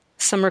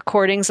 some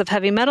recordings of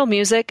heavy metal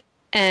music,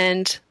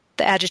 and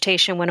the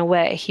agitation went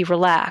away. He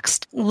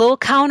relaxed. A little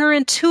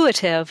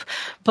counterintuitive,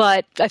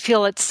 but I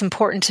feel it's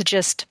important to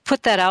just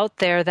put that out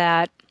there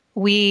that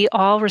we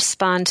all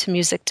respond to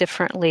music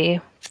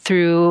differently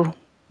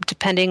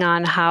depending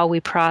on how we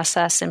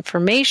process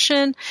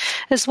information,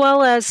 as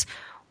well as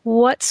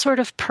what sort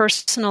of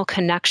personal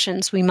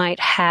connections we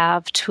might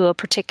have to a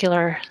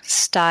particular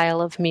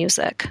style of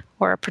music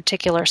or a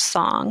particular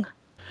song.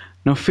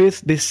 Now,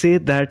 Faith, they say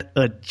that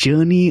a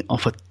journey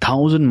of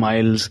 1,000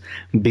 miles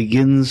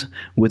begins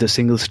with a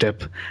single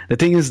step. The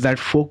thing is that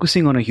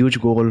focusing on a huge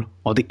goal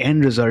or the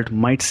end result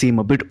might seem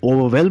a bit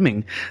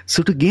overwhelming.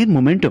 So to gain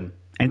momentum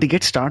and to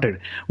get started,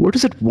 what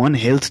is that one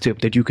health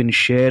tip that you can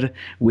share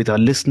with our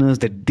listeners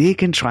that they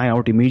can try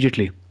out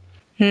immediately?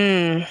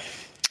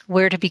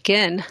 Where to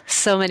begin?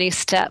 So many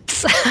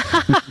steps.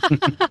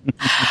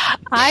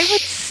 I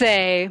would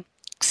say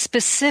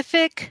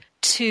specific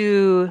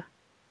to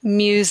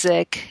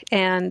music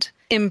and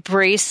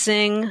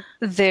embracing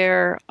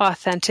their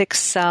authentic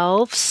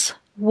selves,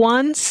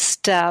 one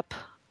step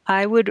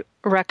I would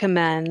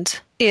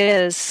recommend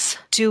is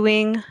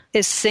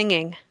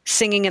singing.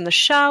 Singing in the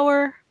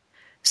shower,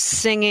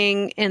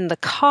 singing in the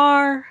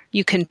car.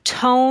 You can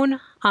tone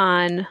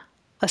on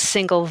a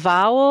single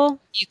vowel.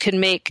 You can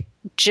make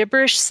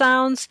gibberish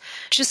sounds.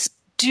 Just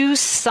do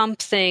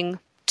something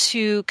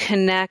to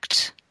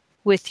connect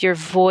with your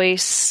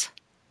voice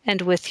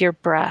and with your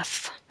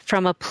breath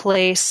from a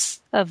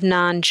place of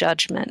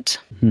non-judgment.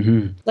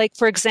 Mm-hmm. Like,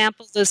 for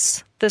example,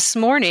 this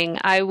morning,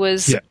 I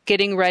was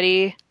getting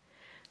ready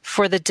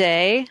for the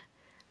day,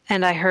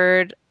 and I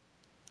heard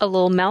a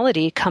little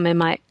melody come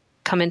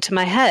into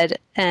my head,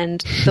 and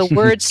the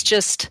words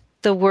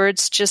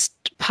just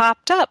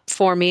popped up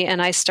for me,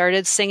 and I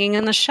started singing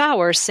in the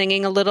shower,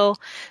 singing a little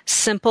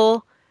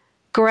simple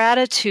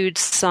gratitude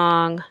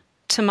song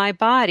to my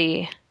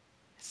body,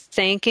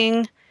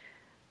 thanking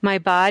my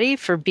body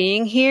for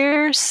being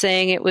here,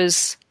 saying it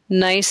was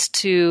nice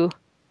to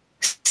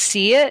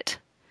see it.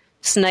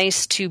 It's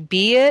nice to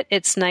be it.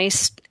 It's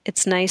nice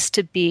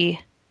to be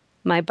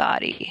my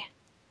body.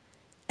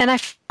 And I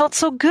felt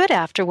so good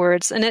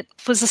afterwards. And it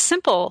was a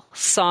simple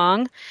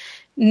song.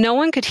 No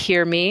one could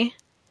hear me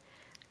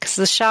because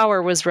the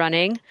shower was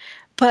running,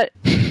 but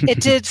it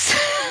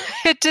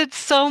did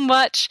so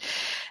much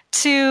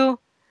to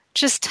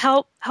just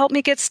help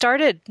me get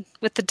started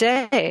with the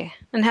day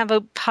and have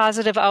a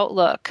positive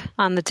outlook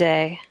on the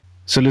day.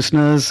 So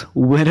listeners,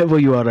 wherever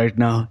you are right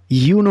now,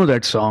 you know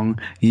that song,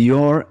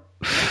 your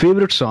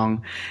favorite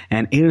song,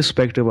 and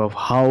irrespective of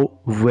how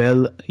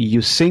well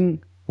you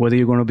sing, whether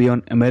you're going to be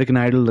on American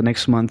Idol the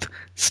next month,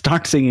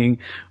 start singing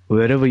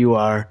wherever you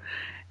are,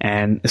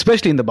 and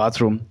especially in the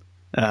bathroom,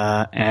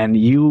 and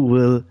you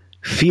will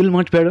feel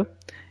much better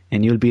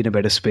and you'll be in a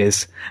better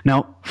space.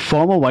 Now,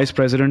 former Vice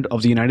President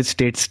of the United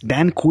States,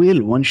 Dan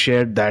Quayle, once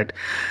shared that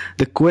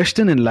the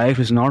question in life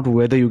is not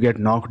whether you get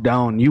knocked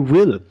down. You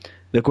will.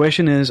 The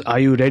question is, are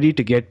you ready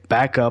to get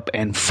back up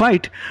and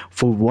fight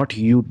for what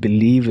you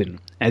believe in?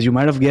 As you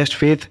might have guessed,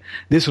 Faith,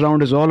 this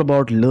round is all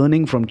about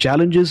learning from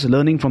challenges,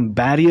 learning from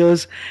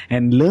barriers,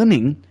 and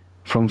learning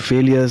from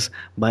failures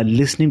by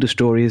listening to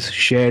stories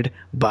shared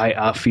by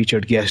our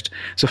featured guest.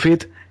 So,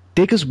 Faith,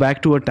 take us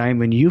back to a time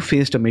when you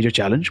faced a major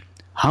challenge.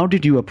 How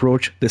did you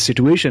approach the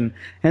situation,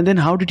 and then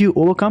how did you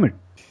overcome it?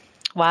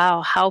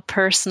 Wow, how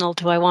personal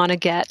do I want to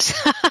get?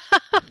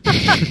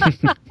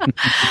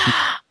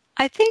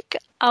 I think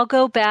I'll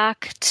go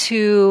back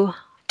to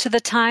the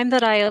time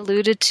that I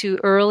alluded to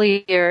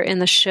earlier in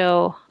the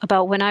show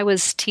about when I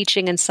was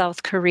teaching in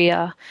South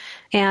Korea.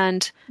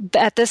 And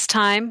at this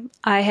time,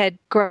 I had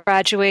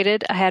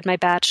graduated. I had my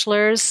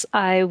bachelor's.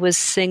 I was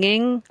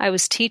singing. I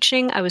was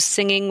teaching. I was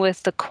singing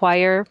with the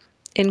choir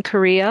in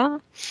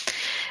Korea.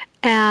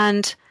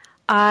 And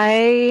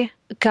I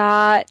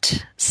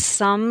got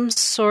some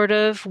sort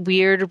of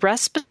weird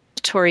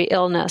respiratory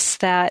illness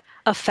that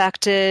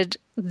affected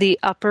the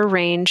upper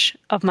range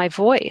of my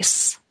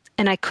voice,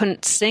 and I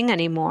couldn't sing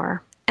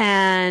anymore.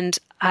 And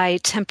I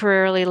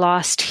temporarily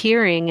lost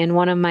hearing in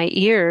one of my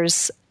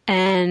ears,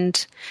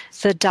 and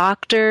the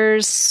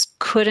doctors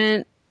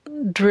couldn't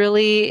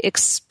really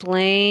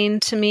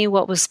explain to me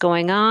what was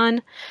going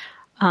on.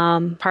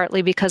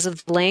 Partly because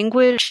of the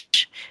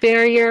language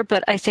barrier,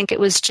 but I think it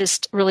was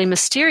just really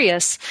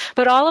mysterious.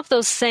 But all of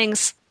those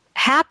things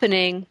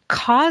happening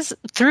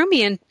threw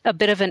me in a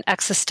bit of an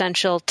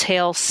existential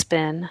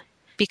tailspin,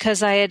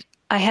 because I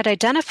had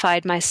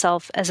identified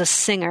myself as a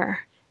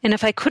singer. And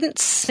if I couldn't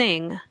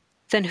sing,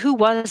 then who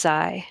was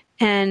I?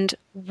 And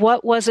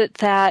what was it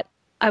that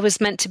I was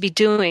meant to be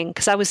doing?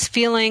 Because I was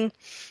feeling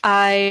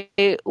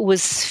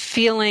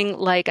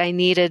like I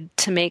needed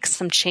to make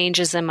some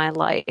changes in my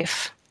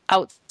life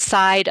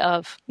outside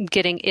of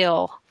getting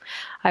ill.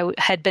 I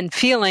had been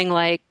feeling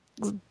like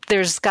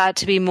there's got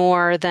to be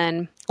more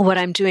than what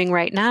I'm doing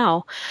right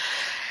now.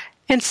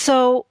 And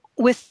so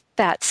with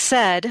that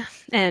said,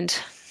 and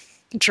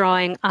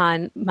drawing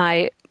on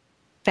my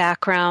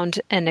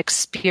background and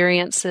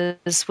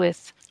experiences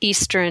with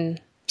Eastern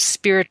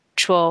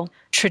spiritual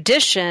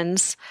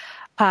traditions,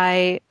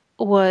 I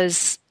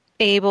was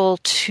able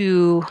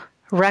to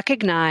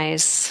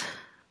recognize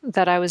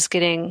that I was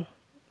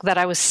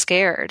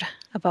scared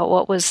about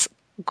what was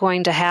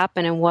going to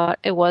happen and what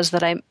it was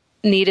that I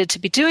needed to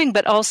be doing,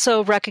 but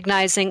also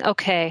recognizing,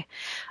 okay,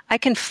 I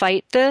can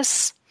fight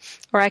this,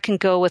 or I can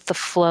go with the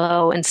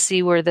flow and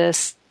see where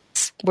this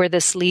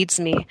leads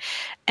me.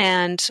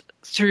 And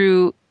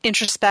through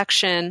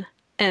introspection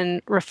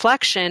and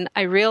reflection,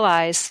 I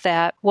realized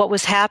that what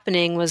was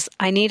happening was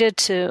I needed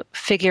to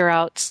figure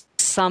out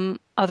some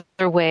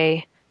other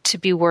way to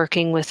be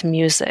working with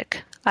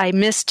music. I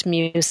missed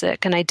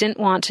music, and I didn't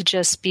want to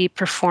just be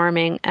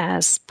performing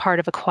as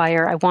part of a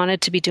choir. I wanted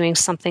to be doing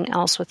something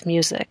else with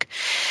music.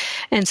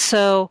 And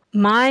so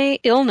my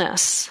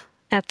illness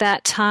at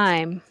that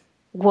time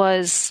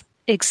was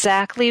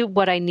exactly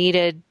what I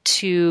needed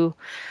to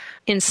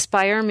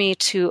inspire me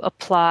to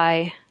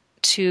apply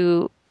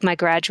to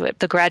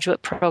the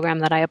graduate program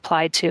that I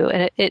applied to.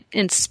 And it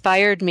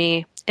inspired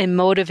me and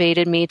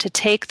motivated me to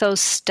take those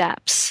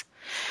steps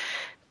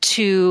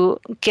to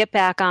get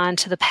back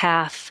onto the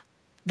path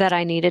that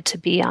I needed to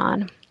be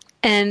on.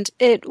 And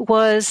it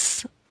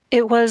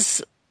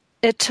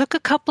took a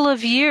couple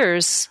of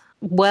years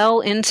well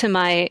into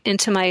my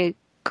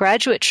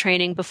graduate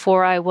training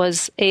before I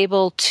was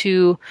able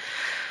to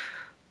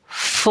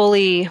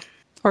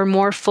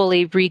more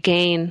fully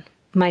regain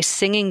my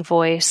singing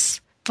voice.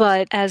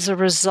 But as a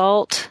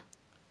result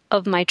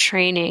of my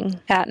training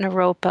at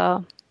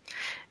Naropa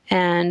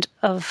and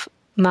of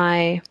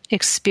my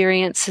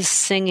experiences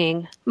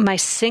singing, my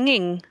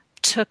singing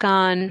took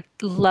on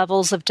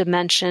levels of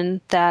dimension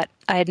that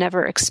I had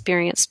never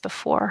experienced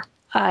before.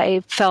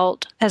 I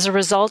felt, as a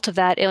result of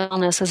that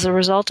illness, as a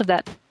result of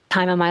that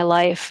time in my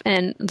life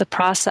and the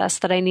process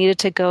that I needed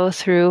to go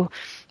through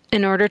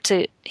in order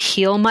to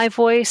heal my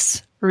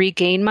voice,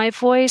 regain my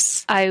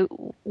voice, I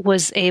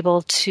was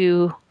able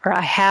to, or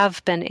I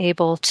have been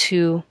able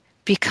to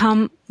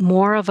become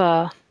more of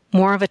a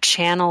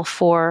channel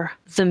for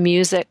the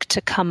music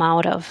to come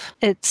out of.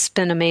 It's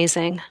been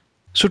amazing.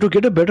 So to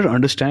get a better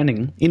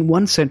understanding, in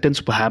one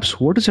sentence perhaps,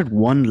 what is that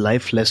one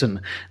life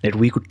lesson that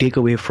we could take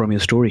away from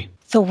your story?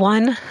 The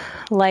one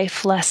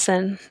life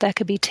lesson that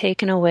could be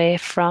taken away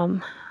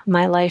from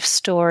my life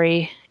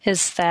story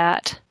is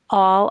that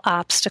all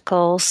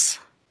obstacles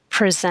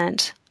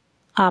present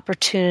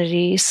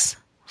opportunities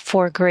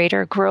for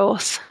greater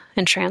growth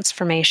and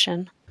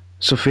transformation.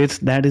 So Faith,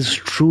 that is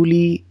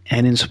truly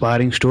an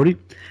inspiring story.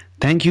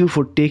 Thank you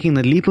for taking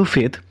the leap of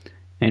faith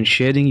and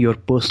sharing your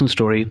personal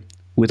story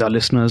with our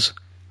listeners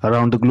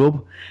around the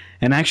globe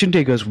and action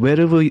takers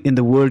wherever in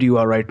the world you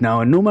are right now.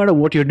 And no matter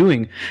what you're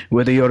doing,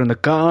 whether you're in the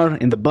car,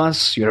 in the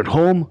bus, you're at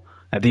home,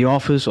 at the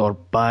office, or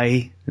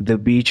by the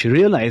beach,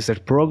 realize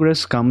that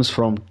progress comes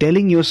from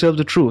telling yourself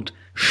the truth,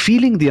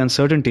 feeling the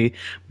uncertainty,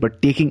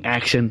 but taking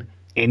action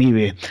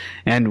anyway.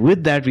 And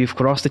with that, we've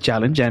crossed the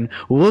challenge and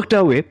worked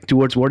our way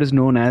towards what is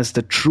known as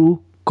the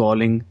true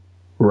calling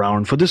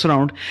round. For this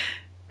round,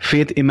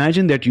 Faith,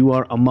 imagine that you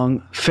are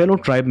among fellow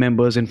tribe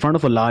members in front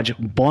of a large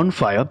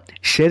bonfire,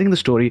 sharing the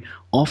story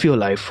of your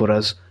life for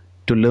us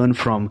to learn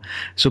from.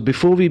 So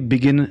before we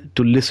begin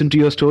to listen to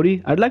your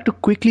story, I'd like to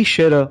quickly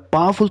share a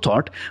powerful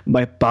thought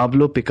by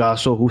Pablo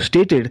Picasso, who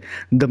stated,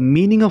 "The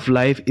meaning of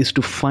life is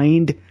to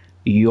find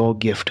your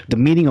gift. The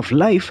meaning of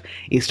life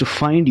is to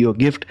find your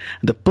gift.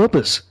 The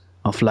purpose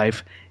of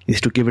life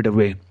is to give it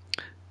away."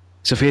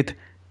 So Faith,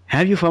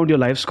 have you found your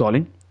life's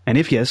calling? And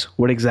if yes,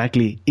 what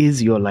exactly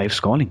is your life's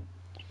calling?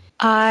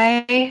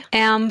 I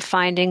am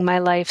finding my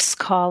life's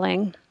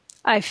calling.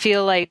 I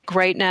feel like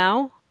right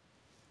now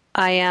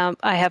I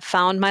have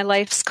found my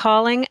life's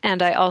calling,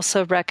 and I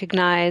also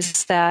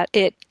recognize that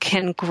it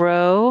can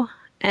grow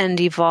and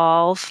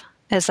evolve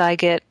as I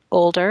get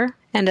older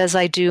and as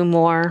I do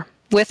more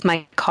with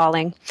my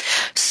calling.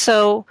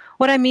 So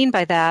what I mean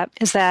by that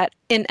is that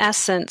in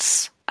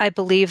essence, I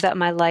believe that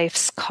my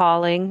life's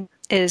calling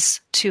is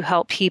to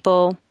help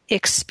people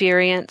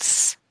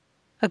experience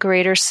a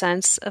greater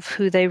sense of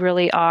who they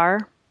really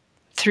are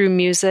through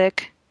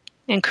music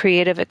and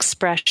creative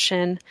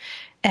expression,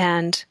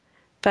 and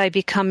by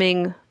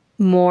becoming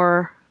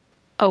more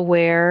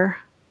aware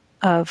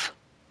of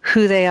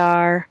who they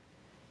are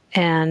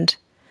and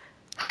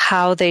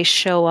how they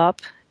show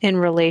up in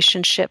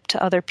relationship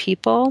to other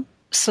people.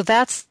 So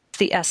that's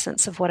the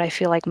essence of what I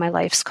feel like my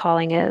life's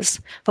calling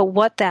is. But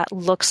what that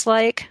looks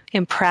like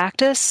in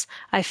practice,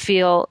 I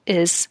feel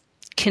is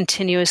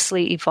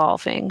continuously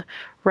evolving.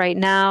 Right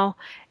now,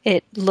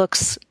 it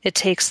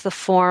takes the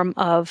form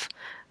of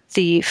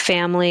the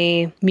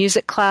family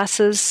music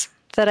classes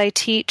that I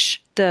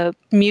teach, the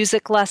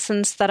music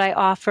lessons that I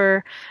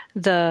offer,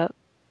 the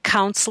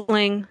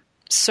counseling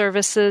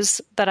services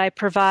that I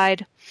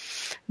provide,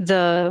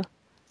 the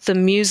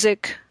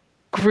music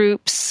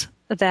groups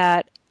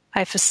that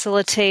I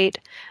facilitate,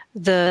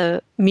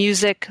 the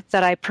music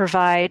that I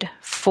provide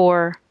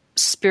for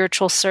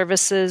spiritual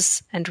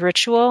services and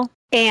ritual.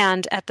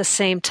 And at the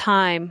same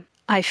time,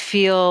 I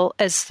feel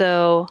as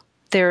though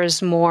there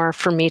is more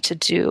for me to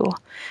do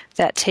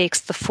that takes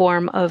the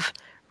form of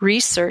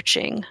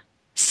researching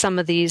some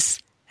of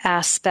these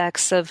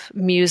aspects of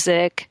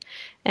music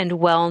and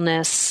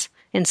wellness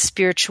and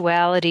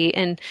spirituality,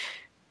 and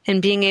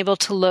being able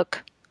to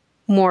look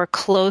more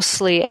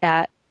closely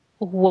at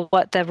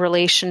what the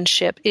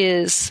relationship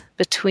is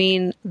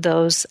between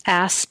those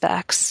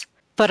aspects.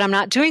 But I'm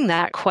not doing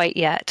that quite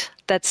yet.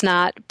 That's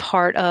not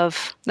part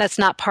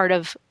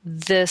of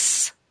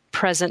this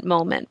present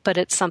moment, but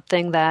it's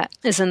something that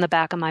is in the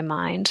back of my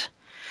mind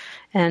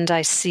and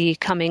I see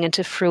coming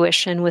into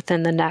fruition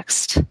within the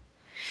next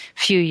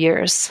few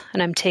years,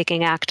 and I'm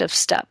taking active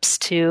steps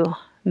to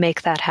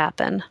make that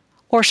happen.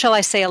 Or shall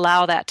I say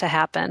allow that to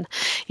happen?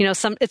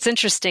 It's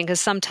interesting because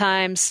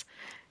sometimes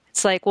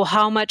it's like, well,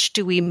 how much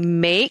do we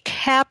make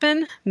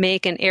happen,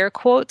 make in air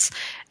quotes,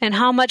 and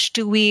how much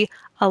do we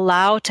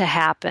allow to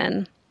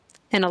happen,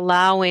 and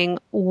allowing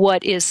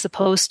what is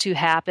supposed to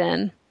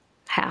happen.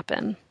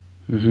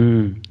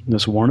 Mm-hmm.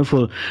 That's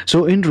wonderful.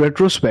 So in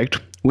retrospect,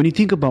 when you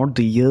think about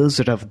the years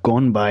that have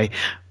gone by,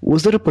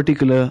 was there a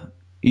particular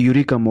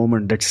eureka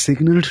moment that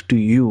signaled to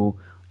you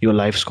your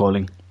life's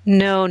calling?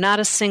 No, not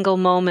a single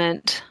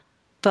moment,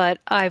 but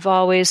I've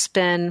always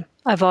been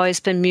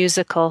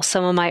musical.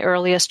 Some of my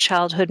earliest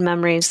childhood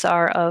memories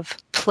are of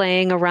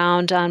playing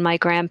around on my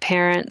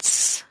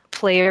grandparents'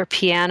 player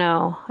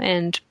piano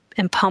and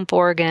pump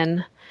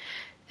organ,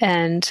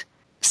 and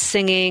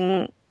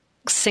singing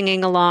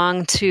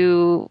along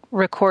to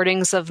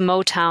recordings of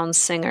Motown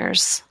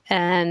singers.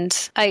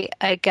 And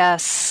I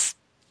guess,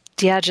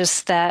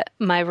 just that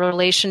my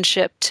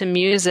relationship to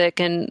music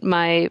and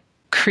my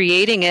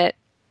creating it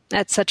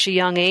at such a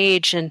young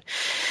age and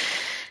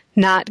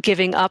not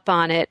giving up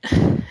on it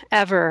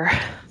ever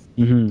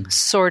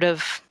sort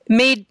of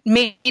made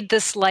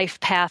this life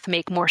path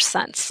make more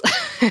sense.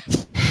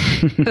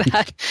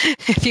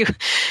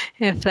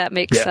 if that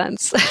makes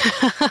sense.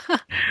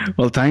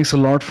 Well, thanks a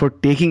lot for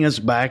taking us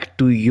back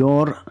to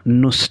your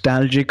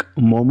nostalgic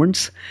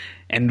moments.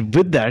 And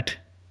with that,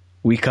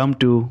 we come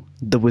to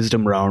the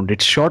wisdom round.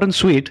 It's short and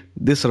sweet.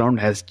 This round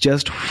has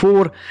just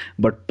 4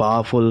 but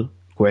powerful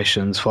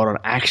questions for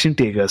our action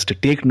takers to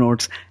take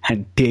notes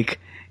and take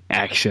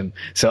action.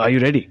 So are you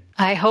ready?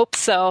 I hope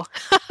so.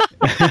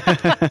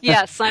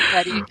 Yes, I'm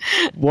ready.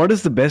 What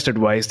is the best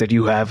advice that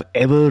you have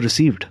ever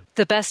received?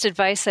 The best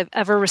advice I've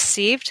ever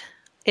received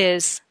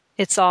is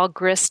it's all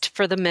grist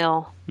for the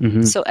mill.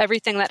 Mm-hmm. So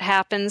everything that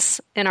happens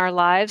in our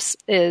lives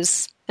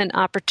is an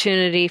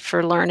opportunity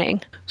for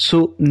learning.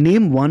 So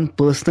name one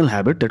personal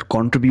habit that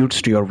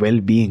contributes to your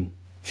well-being.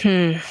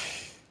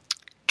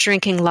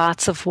 Drinking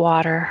lots of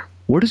water.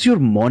 What is your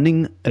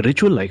morning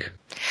ritual like?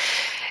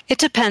 It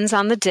depends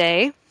on the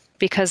day,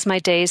 because my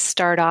days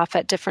start off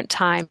at different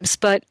times.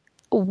 But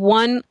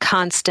one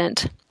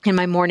constant in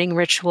my morning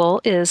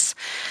ritual is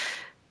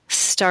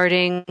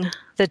starting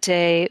the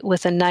day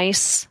with a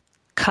nice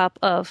cup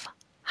of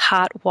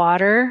hot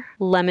water,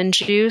 lemon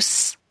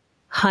juice,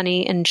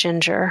 honey, and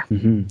ginger.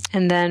 Mm-hmm.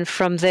 And then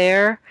from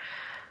there,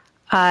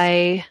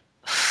 I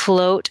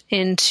float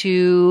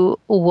into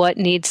what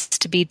needs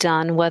to be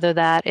done, whether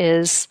that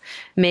is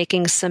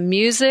making some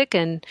music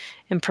and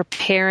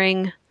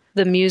preparing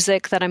the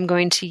music that I'm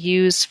going to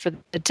use for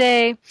the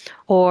day,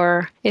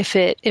 or if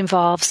it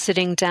involves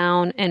sitting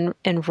down and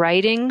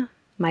writing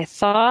my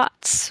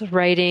thoughts,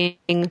 responding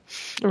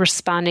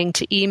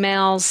to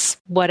emails,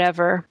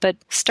 whatever. But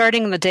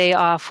starting the day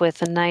off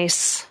with a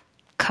nice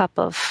cup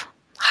of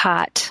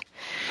hot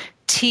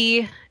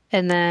tea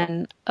and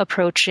then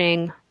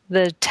approaching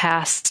the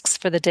tasks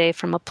for the day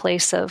from a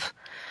place of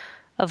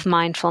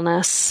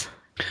mindfulness.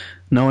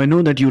 Now, I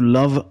know that you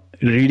love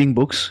reading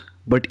books,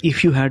 but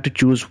if you had to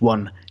choose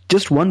one,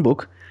 just one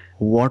book,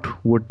 what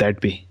would that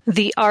be?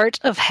 The Art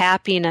of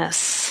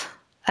Happiness,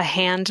 a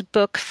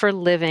handbook for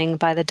living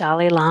by the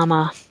Dalai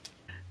Lama.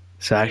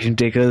 So action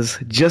takers,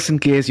 just in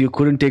case you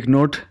couldn't take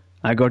note,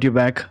 I got you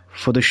back.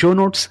 For the show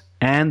notes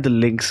and the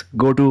links,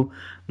 go to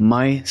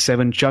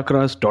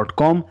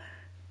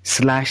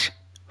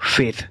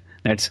my7chakras.com/faith.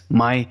 That's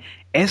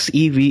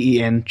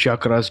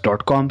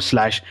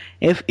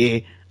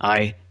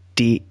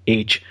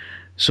my7chakras.com/FAITH.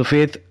 So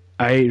Faith,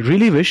 I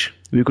really wish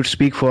we could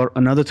speak for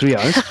another 3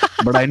 hours,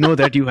 but I know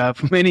that you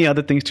have many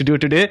other things to do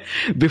today.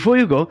 Before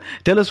you go,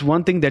 tell us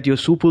one thing that you're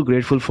super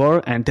grateful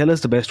for and tell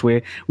us the best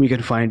way we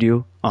can find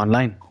you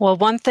online. Well,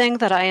 one thing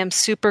that I am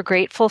super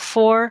grateful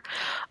for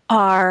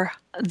are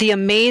the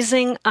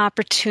amazing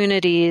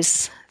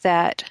opportunities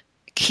that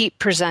keep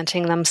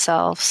presenting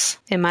themselves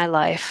in my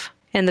life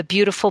and the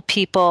beautiful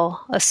people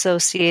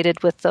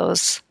associated with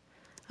those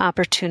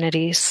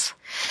opportunities.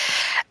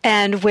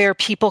 And where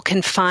people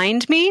can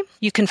find me,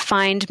 you can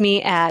find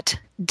me at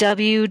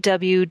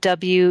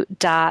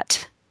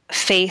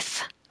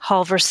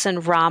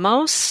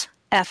www.faithhalverson-Ramos,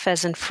 F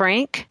as in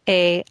Frank,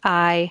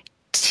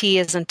 A-I-T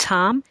as in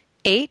Tom,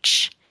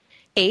 H-H-A-L,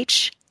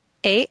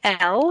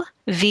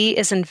 V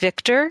as in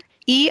Victor,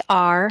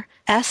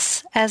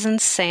 E-R-S as in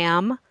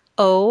Sam,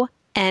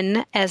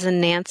 O-N as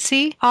in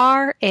Nancy,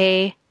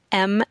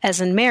 R-A-M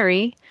as in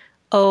Mary,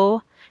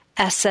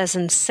 O-S as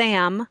in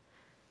Sam,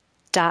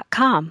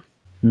 .com.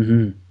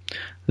 Mm-hmm.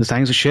 So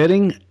thanks for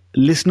sharing.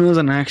 Listeners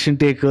and action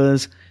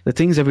takers, the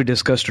things that we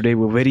discussed today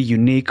were very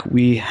unique.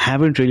 We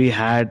haven't really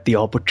had the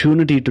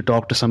opportunity to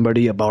talk to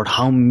somebody about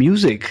how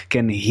music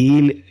can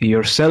heal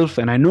yourself.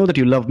 And I know that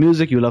you love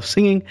music, you love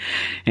singing.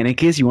 And in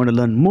case you want to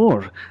learn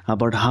more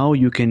about how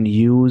you can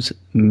use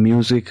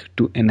music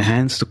to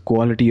enhance the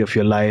quality of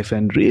your life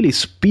and really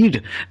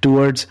speed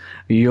towards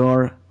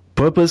your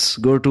purpose,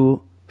 go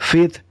to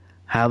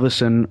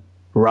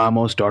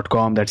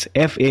faithhalverson-ramos.com. That's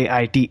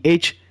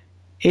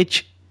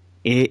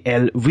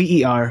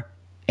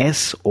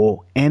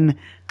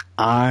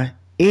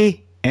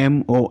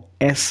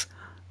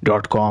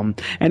FAITHHALVERSONRAMOS.com.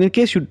 And in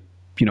case you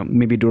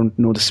maybe don't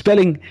know the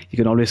spelling, you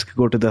can always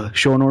go to the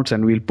show notes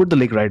and we'll put the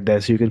link right there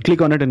so you can click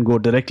on it and go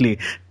directly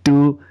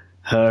to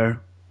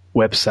her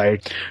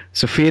website.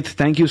 So Faith,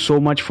 thank you so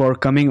much for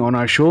coming on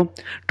our show,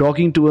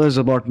 talking to us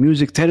about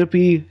music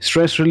therapy,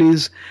 stress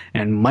release,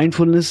 and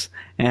mindfulness,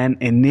 and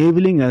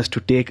enabling us to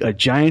take a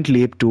giant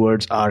leap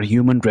towards our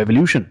human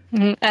revolution.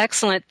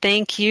 Excellent.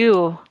 Thank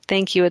you.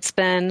 Thank you. It's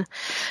been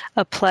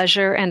a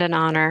pleasure and an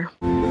honor.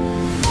 You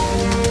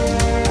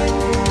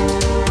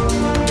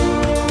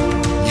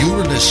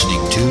were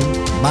listening to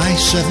My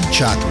 7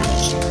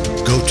 Chakras.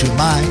 Go to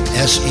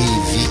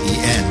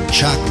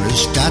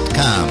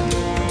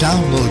mysevenchakras.com.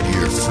 Download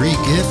your free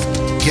gift,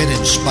 get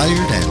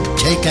inspired, and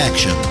take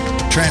action.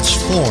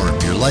 Transform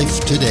your life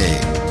today.